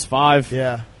burpees, the last 5.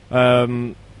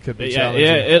 Could be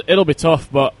challenging. It'll be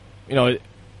tough, but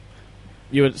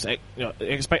you would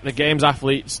expect the games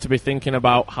athletes to be thinking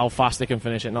about how fast they can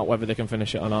finish it, not whether they can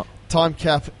finish it or not. Time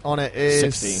cap on it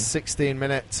is 16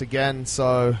 minutes again,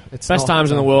 so it's best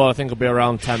times in the world. I think will be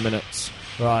around 10 minutes.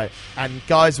 Right, and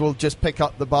guys will just pick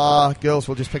up the bar, girls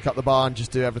will just pick up the bar and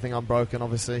just do everything unbroken.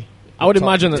 Obviously, I would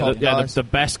imagine that the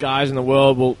best guys in the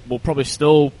world will probably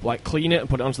still like clean it and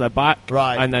put it onto their back,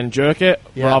 and then jerk it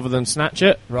rather than snatch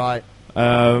it, right.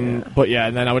 But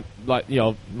and then I would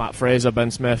Matt Fraser,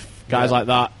 Ben Smith, guys like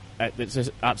that.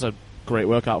 That's a great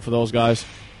workout for those guys.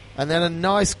 And then a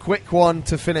nice quick one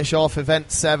to finish off event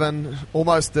 7,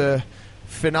 almost the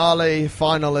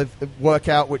final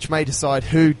workout, which may decide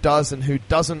who does and who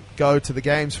doesn't go to the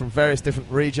games from various different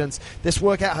regions. This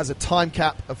workout has a time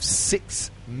cap of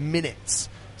 6 minutes,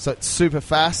 so it's super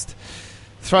fast.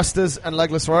 Thrusters and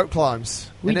legless rope climbs.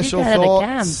 Initial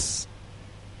thoughts.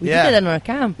 We did it in our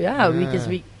camp, because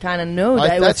we kind of know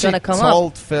that it was going to come up. I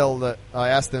told Phil that I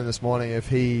asked him this morning if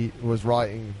he was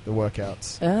writing the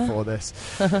workouts for this.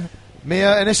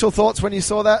 Mia, initial thoughts when you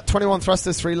saw that? 21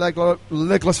 thrusters, 3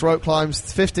 legless rope climbs,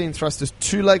 15 thrusters,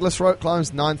 2 legless rope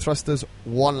climbs, 9 thrusters,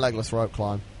 1 legless rope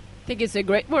climb. I think it's a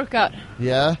great workout.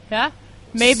 Yeah? Yeah.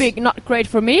 Maybe not great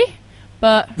for me,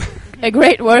 but a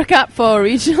great workout for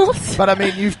regionals. But I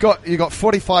mean, you've got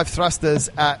 45 thrusters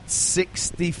at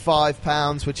 65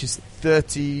 pounds, which is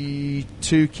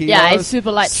 32 kilos. Yeah, it's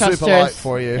super light thrusters. Super light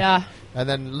for you. Yeah. And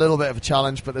then a little bit of a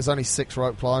challenge, but there's only 6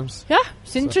 rope climbs. Yeah,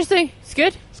 it's interesting. It's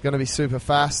good. It's going to be super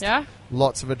fast. Yeah.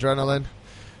 Lots of adrenaline.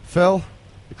 Phil,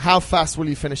 how fast will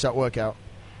you finish that workout?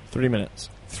 3 minutes.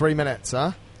 3 minutes,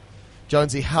 huh?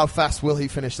 Jonesy, how fast will he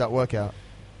finish that workout?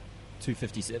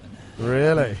 2:57.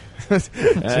 Really?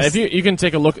 If you can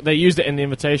take a look, they used it in the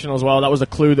Invitational as well. That was a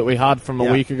clue that we had from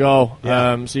a week ago.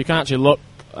 So you can actually look.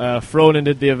 Fronin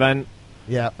did the event.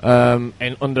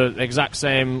 And under the exact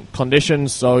same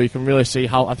conditions, so you can really see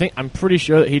how. I'm pretty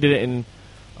sure that he did it in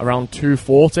around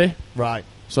 2:40. Right.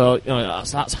 So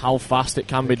that's how fast it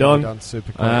can be done.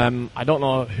 Super quick. I don't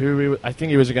know who I think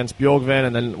he was against Bjorgvin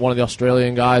and then one of the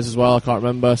Australian guys as well. I can't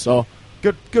remember. So.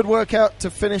 Good workout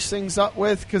to finish things up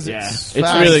with because it's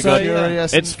really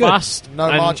good. It's fast.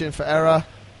 No margin for error.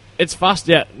 It's fast,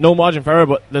 no margin for error,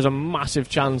 but there's a massive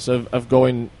chance of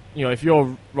going. If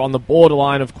you're on the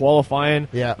borderline of qualifying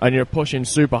and you're pushing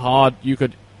super hard, you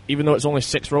could, even though it's only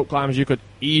 6 rope climbs, you could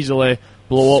easily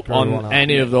blow up on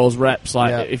any of those reps.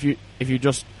 Like if you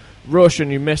just rush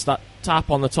and you miss that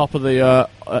tap on the top of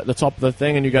the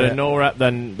thing and you get a no rep,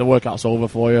 then the workout's over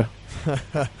for you.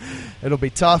 It'll be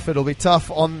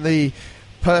tough on the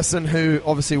person who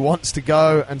obviously wants to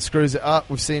go and screws it up.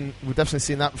 We've definitely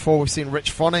seen that before. We've seen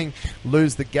Rich Froning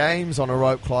lose the games on a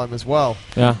rope climb as well.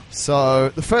 Yeah. So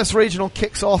the first regional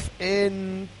kicks off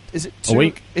in a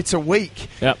week. It's a week.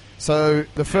 Yep. So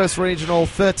the first regional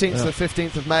 13th to the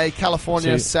 15th of May,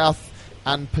 California, South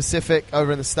and Pacific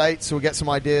over in the States. So we'll get some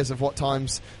ideas of what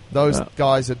times those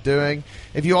guys are doing.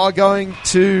 If you are going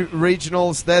to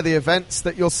regionals, they're the events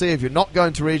that you'll see. If you're not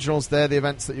going to regionals, they're the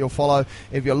events that you'll follow.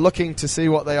 If you're looking to see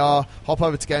what they are, hop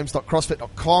over to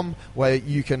games.crossfit.com where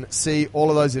you can see all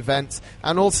of those events.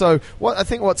 And also,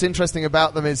 what's interesting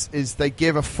about them is they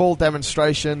give a full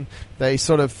demonstration. They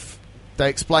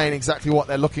explain exactly what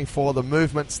they're looking for, the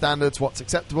movement standards, what's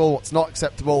acceptable, what's not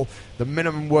acceptable, the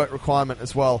minimum work requirement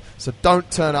as well. So don't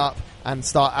turn up and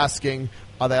start asking,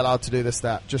 are they allowed to do this,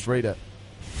 that? Just read it.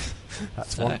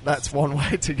 That's one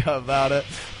way to go about it.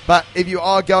 But if you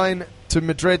are going to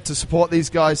Madrid to support these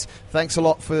guys. Thanks a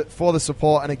lot for the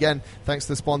support. And again, thanks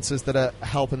to the sponsors that are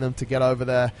helping them to get over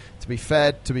there, to be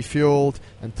fed, to be fueled,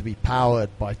 and to be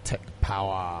powered by Tech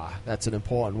Power. That's an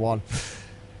important one.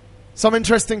 Some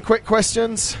interesting quick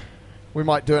questions. We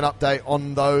might do an update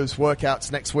on those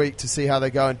workouts next week to see how they're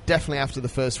going. Definitely after the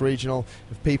first regional.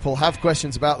 If people have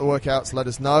questions about the workouts, let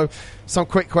us know. Some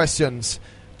quick questions.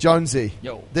 Jonesy,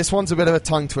 this one's a bit of a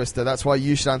tongue twister. That's why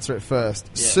you should answer it first.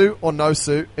 Yeah. Suit or no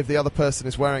suit if the other person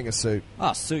is wearing a suit?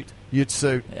 Suit. You'd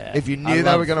suit. Yeah. If you knew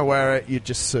they were going to wear it, you'd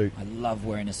just suit. I love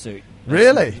wearing a suit.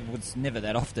 Really? It's never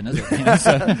that often, is it?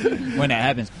 So when it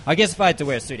happens. I guess if I had to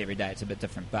wear a suit every day, it's a bit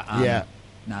different. But yeah.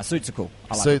 Nah, suits are cool.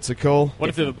 I like suits are cool. What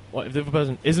if the other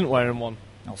person isn't wearing one?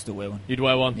 I'll still wear one. You'd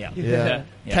wear one? Yeah.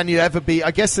 Can you ever be...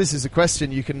 I guess this is a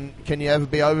question. Can you ever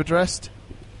be overdressed?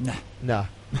 Nah.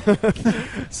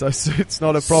 So suits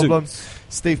not a problem.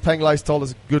 Steve Penglace told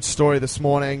us a good story this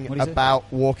morning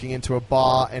about walking into a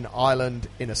bar in Ireland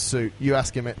in a suit. You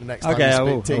ask him it the next time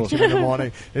you teach him in the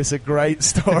morning. It's a great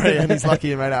story, and he's lucky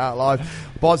he made it out live.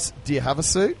 Boz, do you have a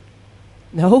suit?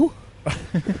 No.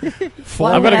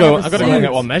 I've got to go and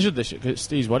get one measured this year because it's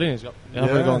Steve's wedding. I've got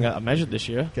to go and get that measured this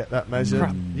year. Get that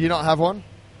measured. You not have one?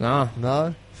 No.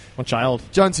 One child.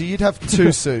 Jonesy, you'd have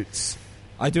 2 suits.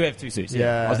 I do have 2 suits.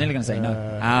 Yeah. I was nearly going to say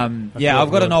no.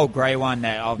 I've got an old grey one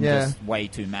that I'm just way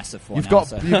too massive for.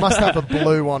 You must have a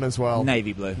blue one as well.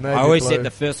 Navy blue. I always said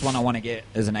the first one I want to get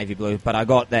is a navy blue, but I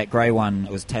got that grey one.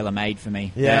 It was tailor made for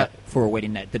me. Yeah. For a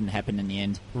wedding that didn't happen in the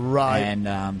end. Right.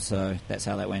 And so that's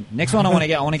how that went. Next one I want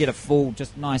to get a full,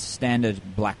 just nice standard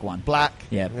black one. Black.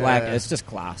 Yeah, black. It's just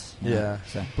class. Yeah.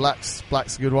 So. Black's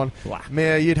a good one. Black.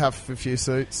 Mia, you'd have a few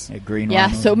suits. Yeah, green one.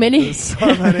 Yeah, so many.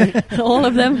 All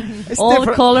of them. All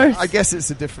the colours. I guess it's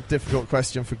a difficult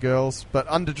question for girls, but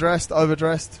underdressed,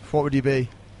 overdressed, what would you be?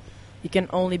 You can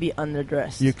only be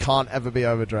underdressed. You can't ever be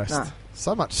overdressed. Nah.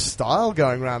 So much style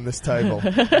going around this table.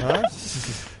 Right?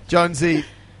 Jonesy,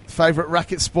 favourite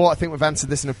racket sport? I think we've answered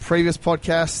this in a previous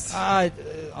podcast.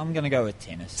 I'm going to go with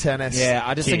tennis. Tennis. Yeah,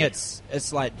 I just think it's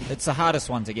the hardest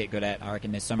one to get good at. I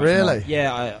reckon there's so much Really? more.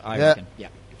 Yeah, I reckon. Yeah.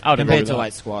 Compared to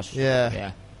like squash.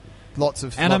 Yeah. Lots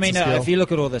of I mean, if you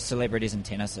look at all the celebrities in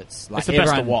tennis, it's like it's the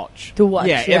best to watch.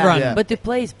 Yeah, everyone. Yeah. But to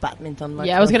play is badminton.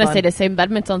 I was going to say the same.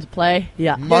 Badminton to play.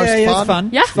 Yeah. Most fun. It's fun.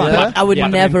 Yeah. It's fun. Yeah. I would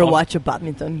never watch a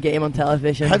badminton game on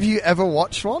television. Have you ever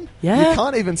watched one? Yeah. You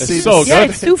can't even see so good. Yeah,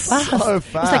 it's too fast. So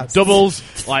fast. It's like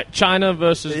doubles, like China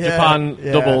versus Japan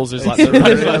doubles is like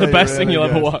the best thing you'll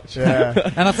ever watch.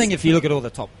 Yeah. And I think if you look at all the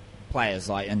top players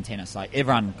like in tennis, like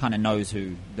everyone kind of knows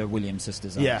who the Williams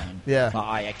sisters are. Yeah. Like,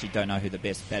 I actually don't know who the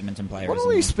best badminton player is. What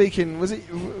were you speaking? Was it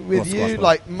with you?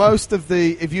 Like most of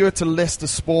the, if you were to list a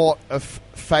sport of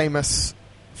famous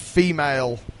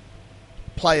female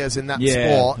players in that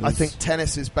sport, I think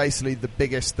tennis is basically the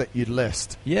biggest that you'd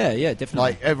list. Yeah,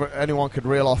 definitely. Like anyone could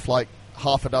reel off like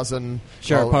half a dozen.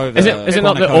 Sharapova. Is it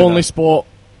not the only sport?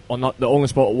 Or not the only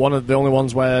sport, one of the only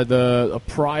ones where the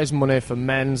prize money for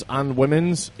men's and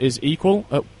women's is equal.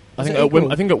 I think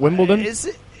at Wimbledon. Is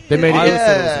it? They made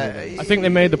it. I think they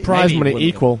made the prize money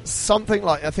equal. Something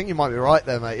like, I think you might be right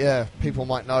there, mate. Yeah, people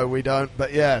might know, we don't.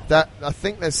 But yeah, I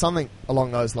think there's something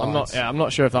along those lines. I'm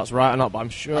not sure if that's right or not, but I'm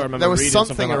sure I remember there was reading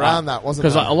something like around that, wasn't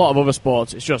there? Because a lot of other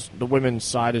sports, it's just the women's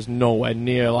side is nowhere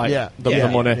near like the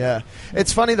money. Yeah,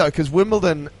 it's funny though because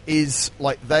Wimbledon is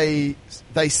like they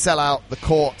sell out the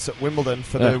courts at Wimbledon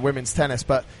for the women's tennis,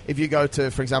 but if you go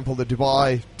to, for example, the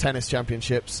Dubai Tennis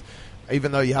Championships,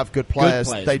 even though you have good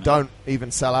players they don't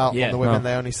even sell out on the women.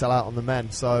 They only sell out on the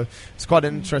men. So it's quite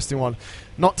an interesting one.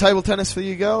 Not table tennis for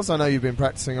you girls? I know you've been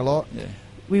practicing a lot. Yeah.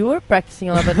 We were practicing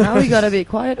a lot, but now we got to be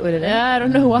quiet with it. Yeah, I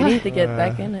don't know why. We need to get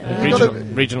back in it.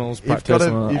 Regionals practice.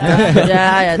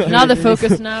 Yeah. Now the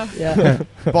focus now. Yeah.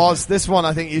 Boz, this one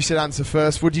I think you should answer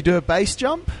first. Would you do a base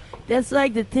jump? That's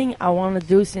like the thing I want to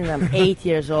do since I'm 8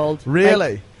 years old.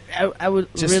 Really? Like, I would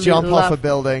just really jump off a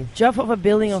building. Jump off a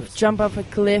building or jump off a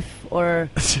cliff or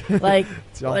like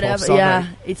whatever. Yeah,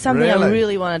 it's something I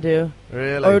really want to do.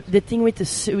 Really? Or the thing with the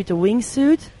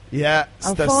wingsuit. Yeah,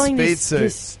 I'm following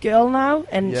this girl now,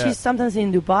 and she's sometimes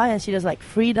in Dubai, and she does like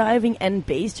free diving and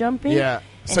base jumping. Yeah.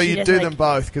 So you do them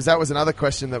both, because that was another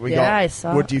question that we got. I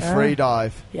saw. Would you free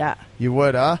dive? Yeah. You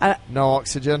would, huh? No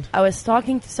oxygen? I was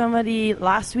talking to somebody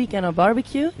last week on a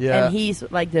barbecue, and he's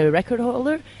like the record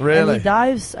holder. Really? And he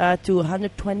dives to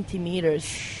 120 meters.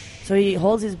 So he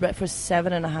holds his breath for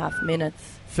 7.5 minutes.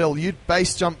 Phil, you'd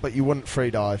base jump, but you wouldn't free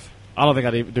dive. I don't think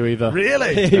I'd do either.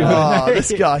 Really?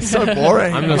 This guy's so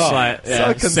boring. I'm just like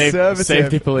so conservative.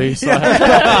 Safety police.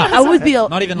 I would be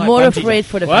not even like more afraid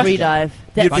for the free dive.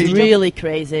 That's really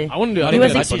crazy. I wouldn't do. He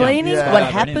was explaining what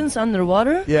happens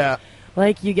underwater. Yeah.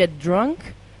 like you get drunk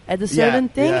at a certain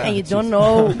thing and you don't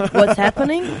know what's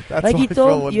happening. Like he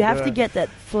told you have to get that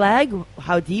flag,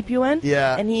 how deep you went.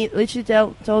 Yeah. And he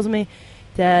literally tells me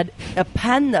that a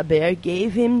panda bear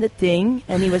gave him the thing,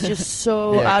 and he was just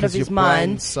so out of his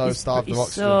mind. So starved of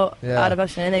oxygen. So out of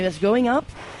oxygen, and he was going up,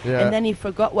 and then he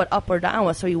forgot what up or down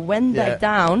was, so he went back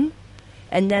down,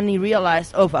 and then he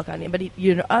realized, oh fuck, but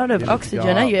you're out of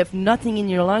oxygen, and you have nothing in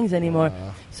your lungs anymore.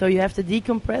 So you have to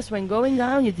decompress. When going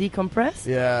down, you decompress.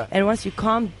 Yeah. And once you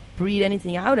can't breathe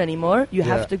anything out anymore, you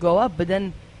have to go up, but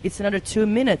then it's another 2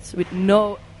 minutes with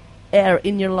no air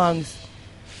in your lungs.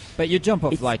 But you jump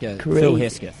off like a crazy. Phil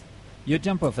Hesketh. You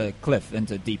jump off a cliff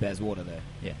into deep as water there.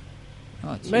 Yeah.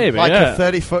 Oh, maybe like a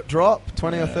 30-foot drop,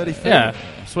 20 or 30 feet. Yeah,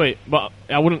 sweet. But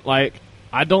I wouldn't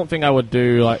I don't think I would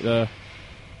do like the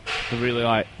really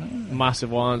like massive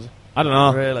ones. I don't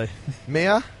know. Really,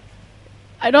 Mia?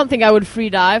 I don't think I would free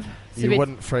dive. You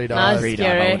wouldn't free dive. Nah,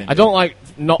 scary. I don't like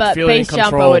not but feeling in base jump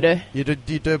control. I would do.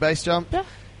 You do a base jump? Yeah.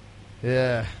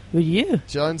 Yeah. Would you?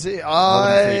 Jonesy,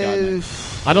 I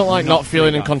don't like not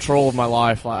feeling in control of my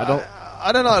life. Like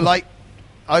I don't know. Like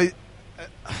I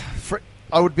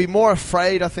would be more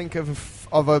afraid, I think, of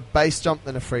a base jump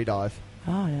than a free dive.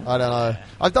 Oh yeah. I don't know.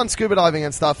 I've done scuba diving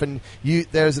and stuff, and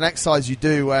there's an exercise you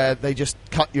do where they just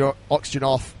cut your oxygen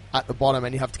off at the bottom,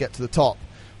 and you have to get to the top.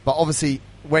 But obviously,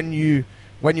 when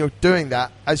you're doing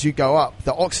that, as you go up,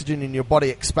 the oxygen in your body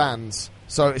expands.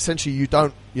 So essentially, you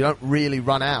don't really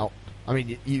run out. I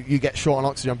mean, you get short on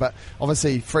oxygen, but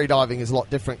obviously free diving is a lot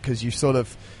different because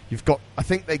you've got. I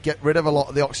think they get rid of a lot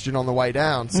of the oxygen on the way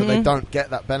down, so they don't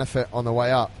get that benefit on the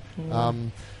way up.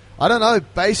 I don't know.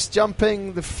 Base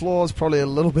jumping, the floor's probably a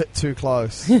little bit too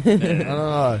close. I don't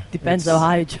know. Depends how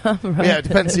high you jump, right? Yeah, it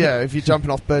depends. Yeah, if you're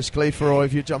jumping off Burj Khalifa or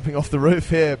if you're jumping off the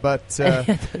roof here. But I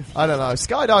don't know.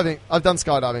 Skydiving. I've done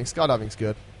skydiving. Skydiving's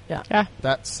good. Yeah.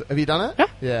 Have you done it? Yeah.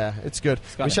 Yeah, it's good.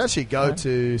 We should actually go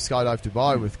to Skydive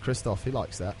Dubai with Christoph. He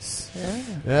likes that.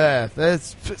 Yeah,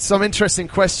 there's some interesting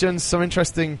questions, some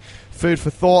interesting food for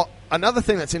thought. Another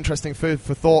thing that's interesting food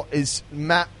for thought is,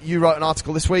 Matt, you wrote an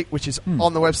article this week, which is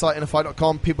on the website,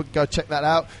 innerfight.com. People can go check that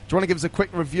out. Do you want to give us a quick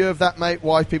review of that, mate?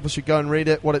 Why people should go and read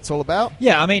it, what it's all about?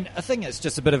 Yeah, I mean, I think it's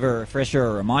just a bit of a refresher,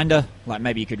 a reminder. Like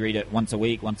maybe you could read it once a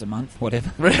week, once a month, whatever.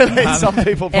 Really? Some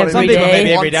people probably some read people it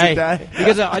maybe once every a day.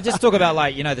 Because I just talk about,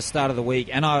 like, the start of the week,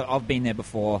 and I've been there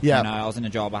before. Yeah. I was in a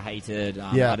job I hated.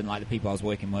 I didn't like the people I was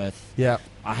working with. Yeah.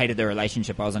 I hated the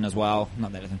relationship I was in as well.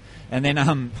 Not that. And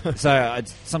then,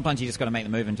 sometimes you just got to make the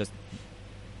move and just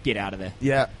get out of there.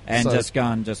 Yeah. And just go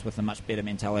on just with a much better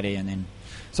mentality, and then.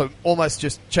 So almost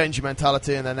just change your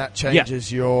mentality, and then that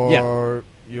changes your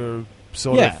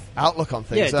sort of outlook on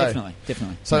things. Yeah,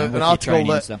 definitely. So an article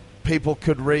that people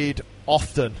could read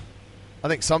often. I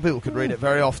think some people could read it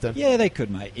very often. Yeah, they could,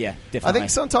 mate. Yeah, definitely. I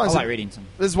think sometimes I like reading some.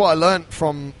 This is what I learned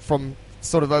from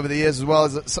sort of over the years as well,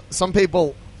 is that some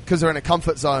people, because they're in a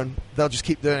comfort zone, they'll just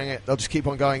keep doing it. They'll just keep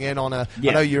on going in on I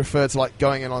know you referred to like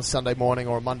going in on a Sunday morning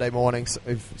or a Monday morning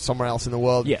if somewhere else in the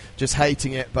world, just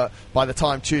hating it. But by the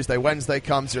time Tuesday, Wednesday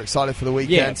comes, you're excited for the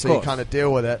weekend, so you kind of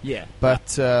deal with it. Yeah.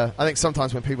 But I think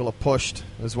sometimes when people are pushed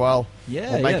as well,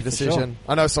 or make a decision.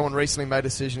 Sure. I know someone recently made a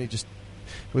decision. He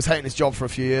was hating his job for a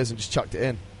few years and just chucked it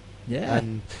in. Yeah.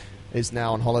 And is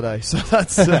now on holiday, so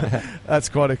that's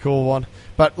quite a cool one.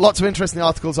 But lots of interesting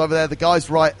articles over there. The guys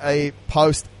write a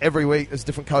post every week. There's a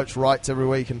different coach writes every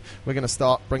week, and we're going to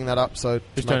start bringing that up. So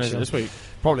who's turn is it this week?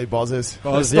 Probably Boz's.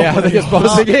 Boz, yeah, I think it's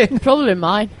Boz again. Probably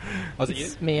mine. Was it you?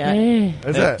 It's me.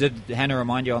 Is it? Did Hannah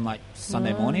remind you on like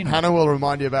Sunday morning? Hannah will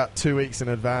remind you about 2 weeks in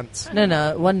advance.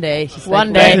 No, one day. She's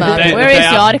one like, day. Where is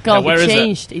the article?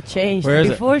 It changed.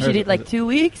 Before she did like 2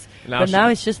 weeks. Now but now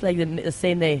it's just like the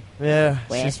same day. Yeah,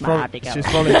 she's probably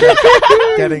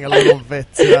getting a little bit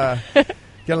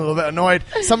annoyed.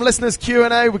 Some listeners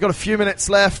Q&A. We've got a few minutes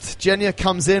left. Jenya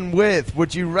comes in with: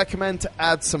 would you recommend to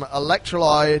add some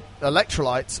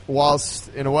electrolytes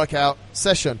whilst in a workout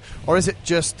session, or is it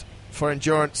just for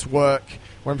endurance work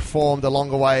when performed a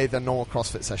longer way than normal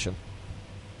CrossFit session?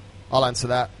 I'll answer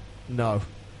that. No.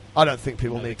 I don't think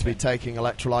people need to be taking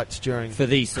electrolytes during for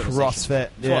these sort CrossFit.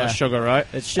 It's a lot of sugar, right?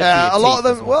 It's a lot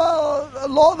of them. Well, a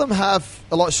lot of them have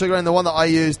a lot of sugar in. The one that I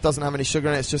use doesn't have any sugar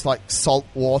in it. It's just like salt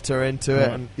water into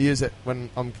it, and use it when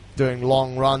I'm doing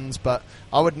long runs. But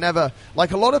I would never,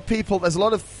 like a lot of people. There's a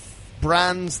lot of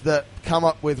brands that come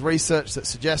up with research that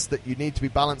suggests that you need to be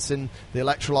balancing the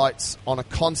electrolytes on a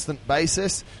constant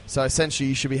basis. So essentially,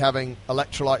 you should be having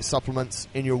electrolyte supplements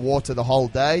in your water the whole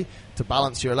day to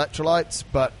balance your electrolytes.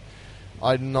 But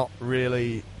I'm not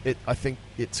really. I think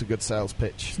it's a good sales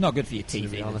pitch. It's not good for your teeth, to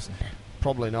be honest.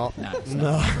 Probably not.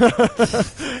 No.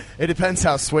 It depends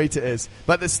how sweet it is.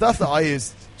 But the stuff that I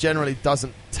use generally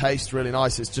doesn't taste really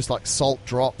nice. It's just like salt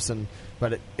drops,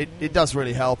 but it does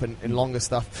really help in longer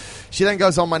stuff. She then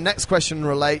goes on, my next question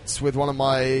relates with one of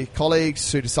my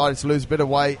colleagues who decided to lose a bit of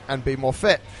weight and be more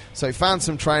fit. So he found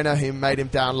some trainer who made him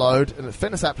download a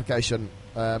fitness application,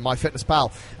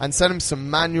 MyFitnessPal, and sent him some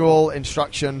manual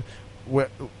instruction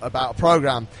about a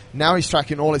program. Now he's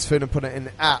tracking all his food and putting it in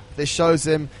the app. This shows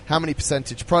him how many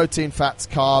percentage protein, fats,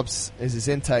 carbs is his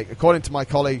intake. According to my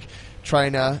colleague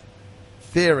trainer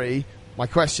theory, my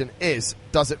question is,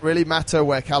 does it really matter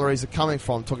where calories are coming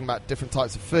from, talking about different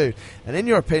types of food? And in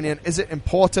your opinion, is it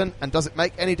important, and does it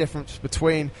make any difference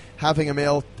between having a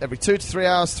meal every 2 to 3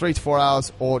 hours, 3 to 4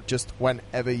 hours, or just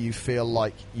whenever you feel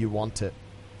like you want it?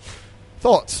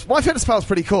 Thoughts? MyFitnessPal is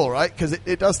pretty cool, right? Because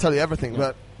it does tell you everything.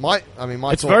 But my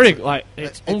it's thoughts, very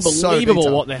it's unbelievable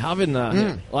so what they have in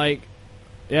there. Like,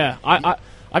 yeah,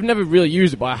 I've never really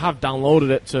used it, but I have downloaded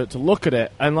it to look at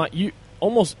it. And like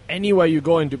almost anywhere you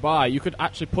go in Dubai, you could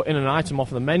actually put in an item off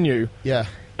the menu. Yeah,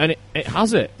 and it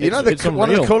has it. You know, one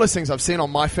of the coolest things I've seen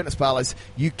on MyFitnessPal is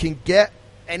you can get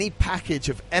any package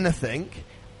of anything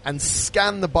and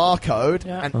scan the barcode,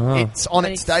 and it's on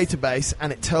its database,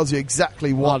 and it tells you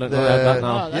exactly what. I don't know that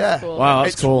now. Oh, that's cool. Wow,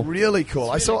 that's it's cool. Really cool.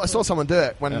 I saw someone do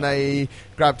it when they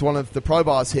grabbed one of the Pro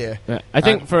Bars here. Yeah. I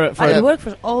think for it works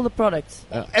for all the products.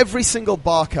 Every single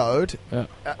barcode,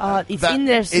 it's in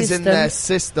their system. Is in their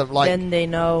system. Like, then they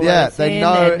know. Yeah, they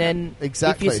know. And then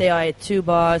exactly. if you say I had 2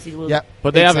 bars, it will. Yeah,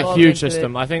 but they have a huge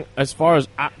system. I think as far as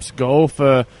apps go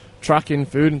for tracking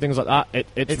food and things like that,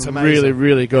 it's really,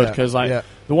 really good, because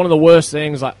one of the worst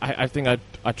things I think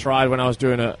I tried when I was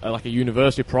doing a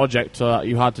university project,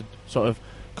 you had to sort of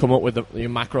come up with your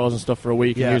macros and stuff for a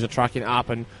week and use a tracking app,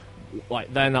 and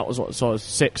like then that was what, sort of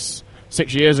six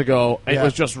years ago. It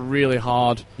was just really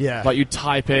hard. Like you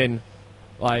type in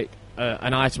like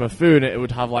an item of food, and it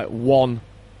would have like one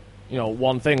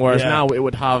thing, whereas now it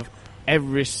would have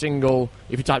every single,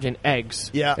 if you typed in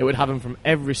eggs, it would have them from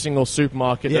every single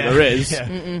supermarket that there is.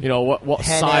 You know what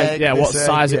size, what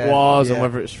size it was, and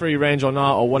whether it's free range or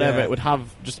not, or whatever. It would have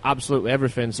just absolutely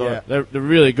everything. So they're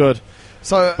really good.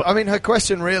 So I mean, her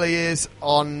question really is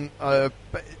on.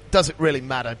 Does it really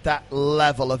matter, that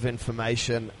level of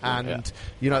information? And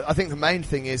I think the main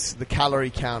thing is the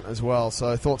calorie count as well.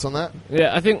 So thoughts on that?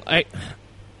 Yeah, I think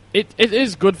It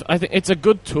is good. I think it's a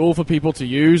good tool for people to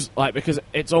use, like, because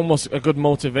it's almost a good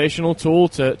motivational tool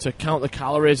to count the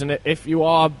calories. And if you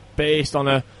are based on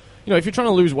if you're trying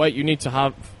to lose weight, you need to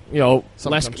have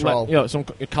some control. Some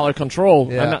calorie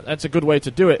control, and that's a good way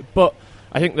to do it. But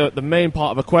I think the main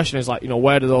part of a question is like,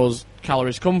 where do those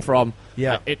calories come from?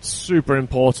 Yeah, it's super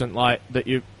important, like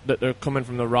that they're coming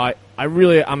from the right. I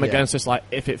really am against this, like,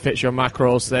 if it fits your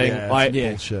macros thing.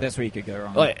 That's where you could go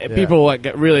wrong. Like, people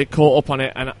get really caught up on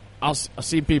it, and I've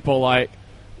seen people like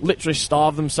literally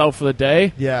starve themselves for the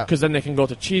day, because then they can go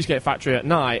to Cheesecake Factory at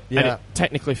night, and it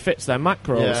technically fits their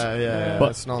macros.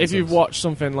 But if you've watched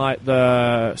something like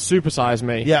the Super Size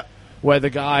Me, where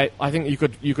the guy, I think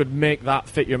you could make that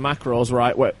fit your macros,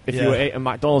 right? Where if you were eating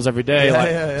McDonald's every day,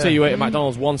 say you ate at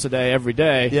McDonald's once a day every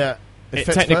day, it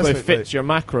technically fits your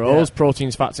macros,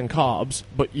 proteins, fats, and carbs.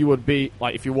 But you would be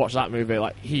like, if you watch that movie,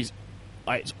 like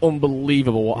it's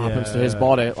unbelievable what happens to his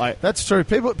body. Like, that's true.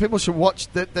 People should watch.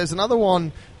 There's another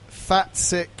one, Fat,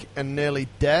 Sick, and Nearly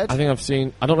Dead. I don't know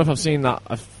if I've seen that.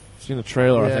 I've seen the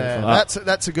trailer. I think for that.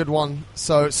 That's a good one.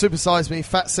 So Super Size Me,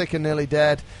 Fat, Sick, and Nearly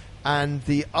Dead, and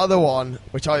the other one,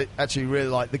 which I actually really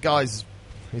like. The guy's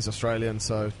he's Australian,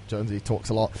 so Jonesy talks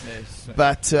a lot. Yes.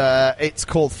 But it's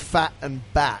called Fat and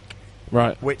Back.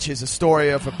 Right. Which is a story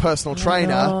of a personal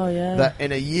trainer that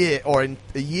in a year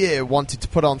wanted to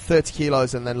put on 30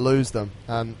 kilos and then lose them.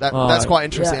 And that's quite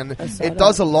interesting. And it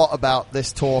does a lot about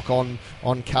this talk on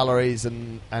calories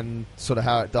and sort of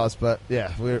how it does. But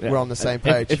we're on the same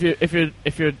page.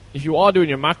 If you are doing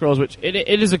your macros, which it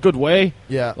is a good way.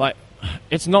 Yeah. Like,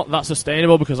 it's not that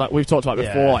sustainable, because like we've talked about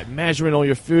before, like measuring all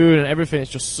your food and everything,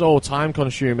 it's just so time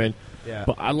consuming. Yeah.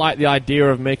 But I like the idea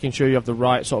of making sure you have the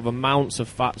right sort of amounts of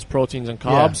fats, proteins, and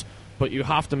carbs. But you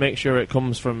have to make sure it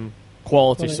comes from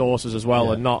quality sources as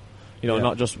well, and not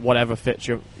not just whatever fits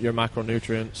your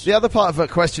macronutrients. The other part of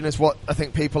that question is what I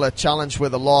think people are challenged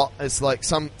with a lot. It's like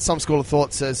some school of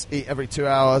thought says eat every 2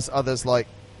 hours. Others like,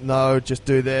 no, just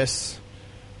do this.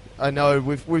 I know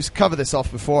we've covered this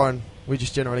off before, and we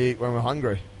just generally eat when we're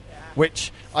hungry.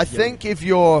 Which I think if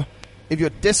you're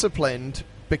disciplined,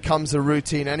 becomes a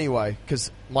routine anyway, because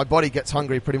my body gets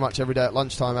hungry pretty much every day at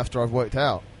lunchtime after I've worked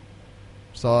out.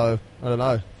 So I don't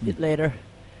know. Eat later.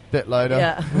 Bit later.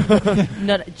 Yeah.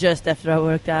 Not just after I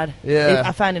worked out. Yeah.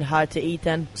 I find it hard to eat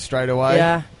then. Straight away.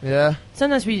 Yeah. Yeah.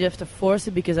 Sometimes we have to force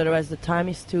it because otherwise the time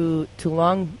is too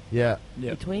long. Yeah.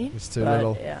 Between. It's too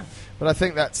little. Yeah. But I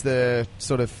think that's the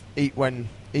sort of eat when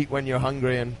you're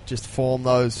hungry and just form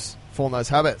those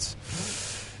habits.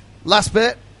 Last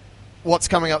bit. What's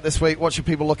coming up this week? What should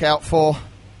people look out for?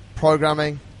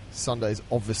 Programming. Sundays,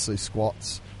 obviously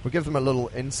squats. We'll give them a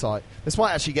little insight. This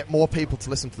might actually get more people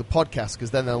to listen to the podcast because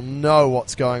then they'll know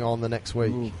what's going on the next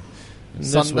week.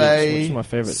 Sunday, which is my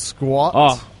favorite squat.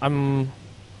 Oh, I'm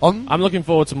looking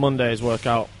forward to Monday's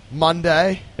workout.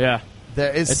 Monday, yeah,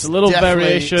 there is it's a little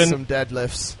variation, some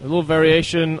deadlifts, a little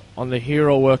variation on the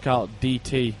hero workout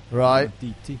DT. Right,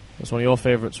 DT. That's one of your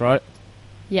favorites, right?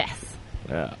 Yes.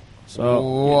 Yeah. So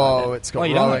whoa, it's got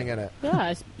rowing in it.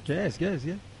 Yeah.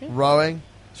 Yeah. Rowing.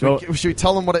 Should we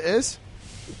tell them what it is?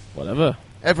 Whatever.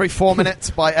 Every 4 minutes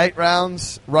by 8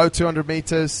 rounds, row 200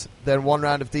 meters, then 1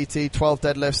 round of DT, 12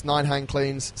 deadlifts, 9 hang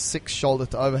cleans, 6 shoulder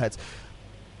to overheads.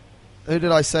 Who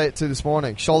did I say it to this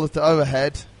morning? Shoulder to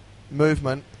overhead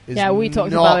movement is we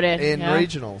talked not about it in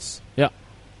regionals. Yeah.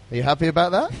 Are you happy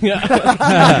about that? Yeah.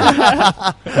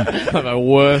 The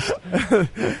worst.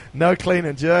 No clean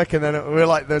and jerk, and then we're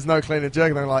like, there's no clean and jerk,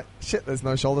 and then we're like, shit, there's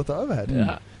no shoulder to overhead.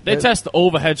 Yeah. They test the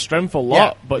overhead strength a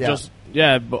lot, but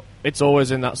but it's always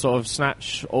in that sort of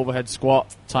snatch, overhead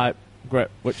squat type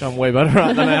grip, which I'm way better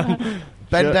at than I am.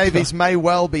 Ben Davies may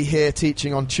well be here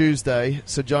teaching on Tuesday.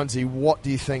 So, Jonesy, what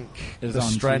do you think the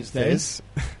strength is?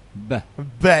 Bench.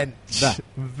 Bench.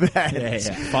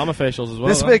 Farmer facials as well.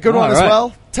 This will be a good one as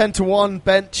well. 10 to 1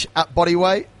 bench at body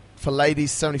weight. For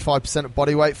ladies, 75% of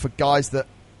body weight. For guys, that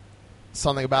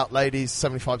something about ladies,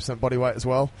 75% body weight as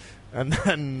well. And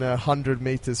then 100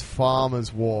 meters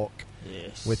farmer's walk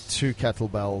with 2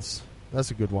 kettlebells.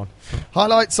 That's a good one.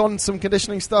 Highlights on some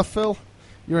conditioning stuff, Phil?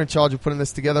 You're in charge of putting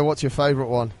this together. What's your favourite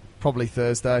one? Probably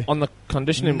Thursday. On the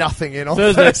conditioning... Nothing in on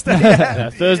Thursday.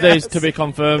 Thursday's to be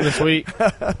confirmed this week.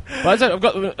 But I said, I've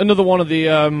got another one of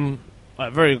the...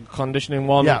 very conditioning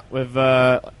one with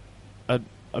a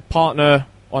partner...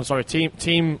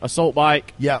 team assault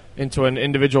bike into an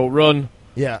individual run.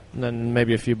 Yeah. And then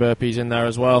maybe a few burpees in there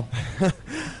as well.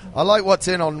 I like what's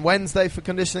in on Wednesday for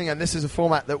conditioning, and this is a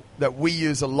format that we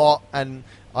use a lot, and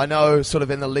I know sort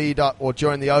of in the lead up or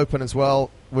during the open as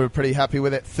well, we were pretty happy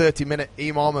with it. 30-minute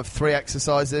EMOM of 3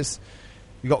 exercises.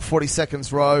 You got 40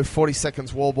 seconds row, 40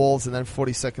 seconds wall balls, and then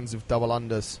 40 seconds of double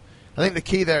unders. I think the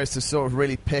key there is to sort of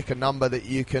really pick a number that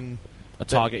you can... A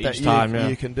target each time,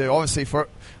 you can do. Obviously, for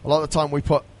a lot of the time we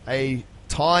put a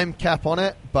time cap on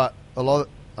it, but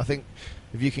I think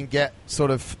if you can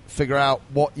figure out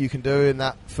what you can do in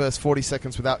that first 40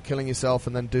 seconds without killing yourself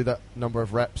and then do that number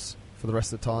of reps for the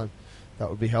rest of the time, that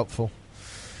would be helpful.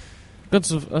 Good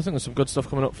stuff. I think there's some good stuff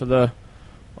coming up for the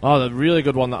really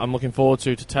good one that I'm looking forward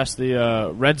to test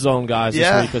the red zone guys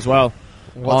this week as well.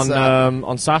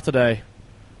 On Saturday.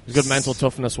 It's a good mental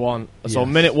toughness one. So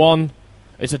minute 1,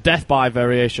 it's a death by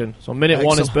variation. So minute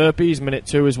 1 is burpees, minute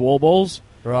 2 is wall balls.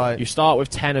 Right. You start with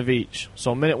 10 of each.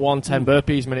 So minute 1, 10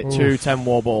 burpees, minute 2, 10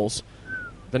 wall balls.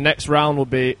 The next round will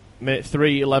be minute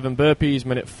 3, 11 burpees,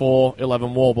 minute 4,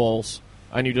 11 wall balls.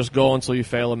 And you just go until you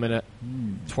fail a minute.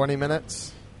 20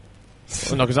 minutes?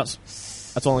 No, because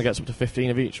that's only gets up to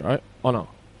 15 of each, right? Oh, no.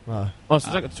 So it's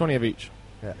like 20 of each.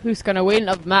 Yeah. Who's going to win,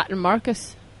 of Matt and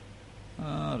Marcus?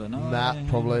 I don't know. Matt,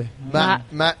 probably.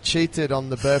 Matt cheated on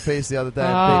the burpees the other day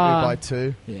and beat me by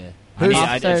 2. Yeah.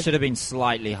 It should have been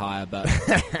slightly higher, but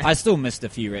I still missed a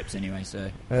few reps anyway,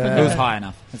 so it was high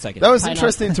enough. It's okay. That was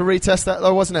interesting to retest that,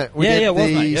 though, wasn't it? We did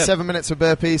the 7 minutes of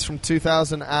burpees from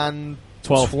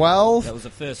 2012. That was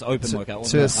the first open workout,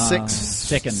 wasn't it? To a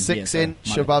 6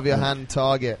 inch above your hand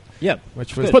target. Yep.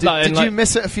 Which was did you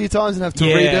miss it a few times and have to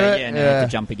redo it? Yeah, I had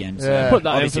to jump again. So put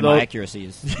that obviously in my accuracy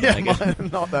is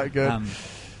not that good.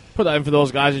 Put that in for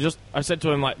those guys. I said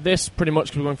to him, like, this pretty much,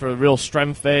 because we're going for a real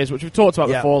strength phase, which we've talked about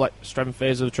before, like strength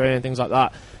phase of the training, things like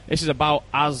that. This is about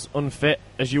as unfit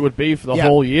as you would be for the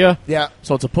whole year. Yeah.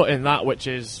 So to put in that, which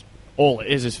is all it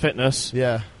is fitness.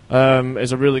 Yeah.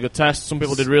 Is a really good test. Some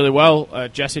people did really well.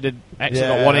 Jesse did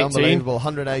excellent at 118. Unbelievable,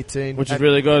 118. Which is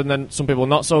really good, and then some people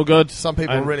not so good. Some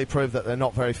people really prove that they're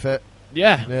not very fit.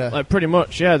 Yeah. Like pretty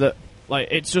much, that like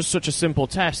it's just such a simple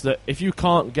test that if you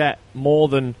can't get more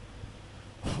than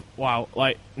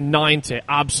 90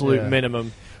 absolute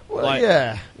minimum.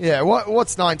 Well,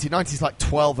 what's 90? 90's like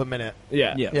 12 a minute.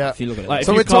 Yeah. If you look at it. Like,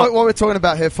 so what we're talking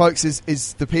about here, folks,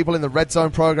 is the people in the Red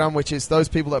Zone program, which is those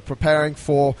people that are preparing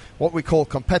for what we call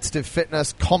competitive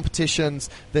fitness, competitions,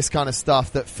 this kind of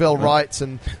stuff that Phil writes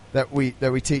and that we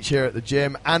teach here at the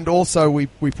gym, and also we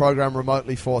program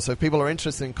remotely for. So if people are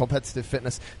interested in competitive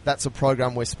fitness, that's a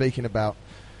program we're speaking about.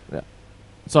 Yeah.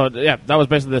 So that was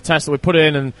basically the test that we put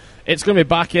in, and it's going to be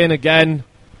back in again.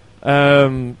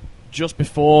 Just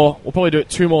before, we'll probably do it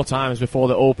 2 more times before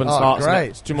the Open starts.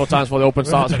 Great. 2 more times before the Open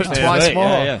starts. Twice more.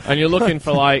 And you're looking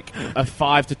for like a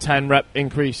 5 to 10 rep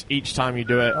increase each time you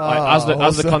do it. As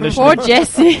the conditioning. Poor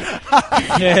Jesse.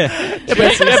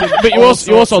 But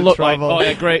you also look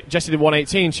like, great, Jesse did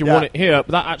 118, she won it here,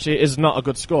 but that actually is not a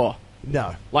good score.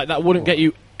 No. Like, that wouldn't get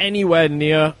you anywhere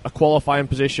near a qualifying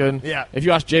position. Yeah. If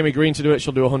you ask Jamie Green to do it,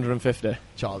 she'll do 150.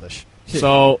 Childish.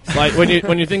 So, like, when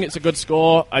you think it's a good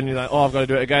score and you're like, I've got to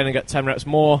do it again and get 10 reps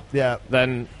more,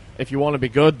 then if you want to be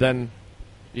good, then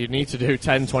you need to do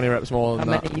 10, 20 reps more than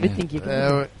that. How many you think you can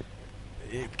do?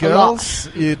 Girls,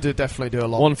 you definitely do a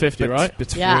lot. 150, right?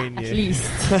 Between at you.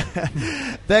 least.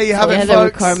 There you have it,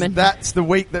 folks. That's the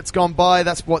week that's gone by.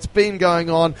 That's what's been going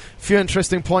on. A few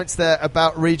interesting points there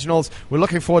about regionals. We're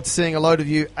looking forward to seeing a load of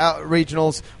you out at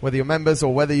regionals, whether you're members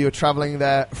or whether you're traveling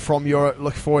there from Europe.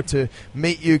 Looking forward to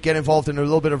meet you, get involved in a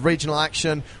little bit of regional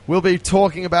action. We'll be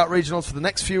talking about regionals for the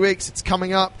next few weeks. It's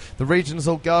coming up. The regions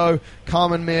will go.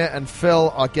 Carmen, Mia, and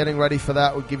Phil are getting ready for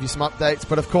that. We'll give you some updates.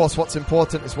 But, of course, what's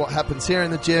important is what happens here in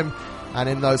the gym and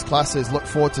in those classes. Look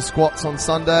forward to squats on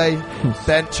Sunday,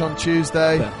 bench on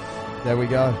Tuesday. There we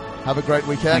go. Have a great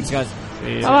weekend. Thanks, guys.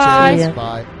 Bye.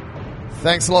 Bye.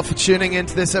 Thanks a lot for tuning in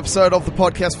to this episode of the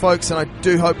podcast, folks, and I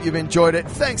do hope you've enjoyed it.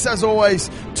 Thanks, as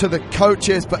always, to the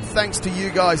coaches, but thanks to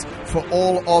you guys for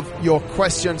all of your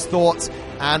questions, thoughts,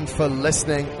 and for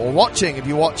listening or watching if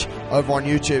you watch over on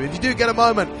YouTube. If you do get a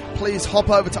moment, please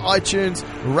hop over to iTunes,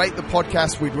 rate the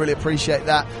podcast. We'd really appreciate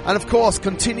that. And, of course,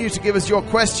 continue to give us your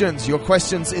questions. Your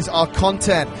questions is our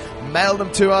content. Mail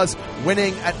them to us,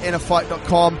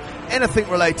 winning@innerfight.com. Anything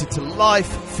related to life,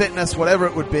 fitness, whatever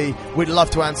it would be, we'd love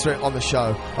to answer it on the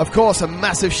show. Of course, a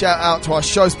massive shout out to our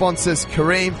show sponsors,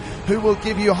 Kareem, who will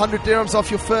give you 100 dirhams off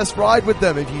your first ride with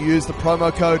them if you use the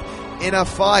promo code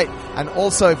INNERFIGHT. And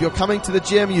also, if you're coming to the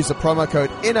gym, use the promo code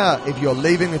INNER. If you're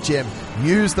leaving the gym,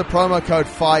 use the promo code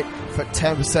FIGHT for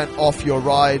 10% off your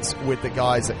rides with the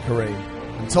guys at Kareem.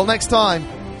 Until next time,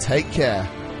 take care.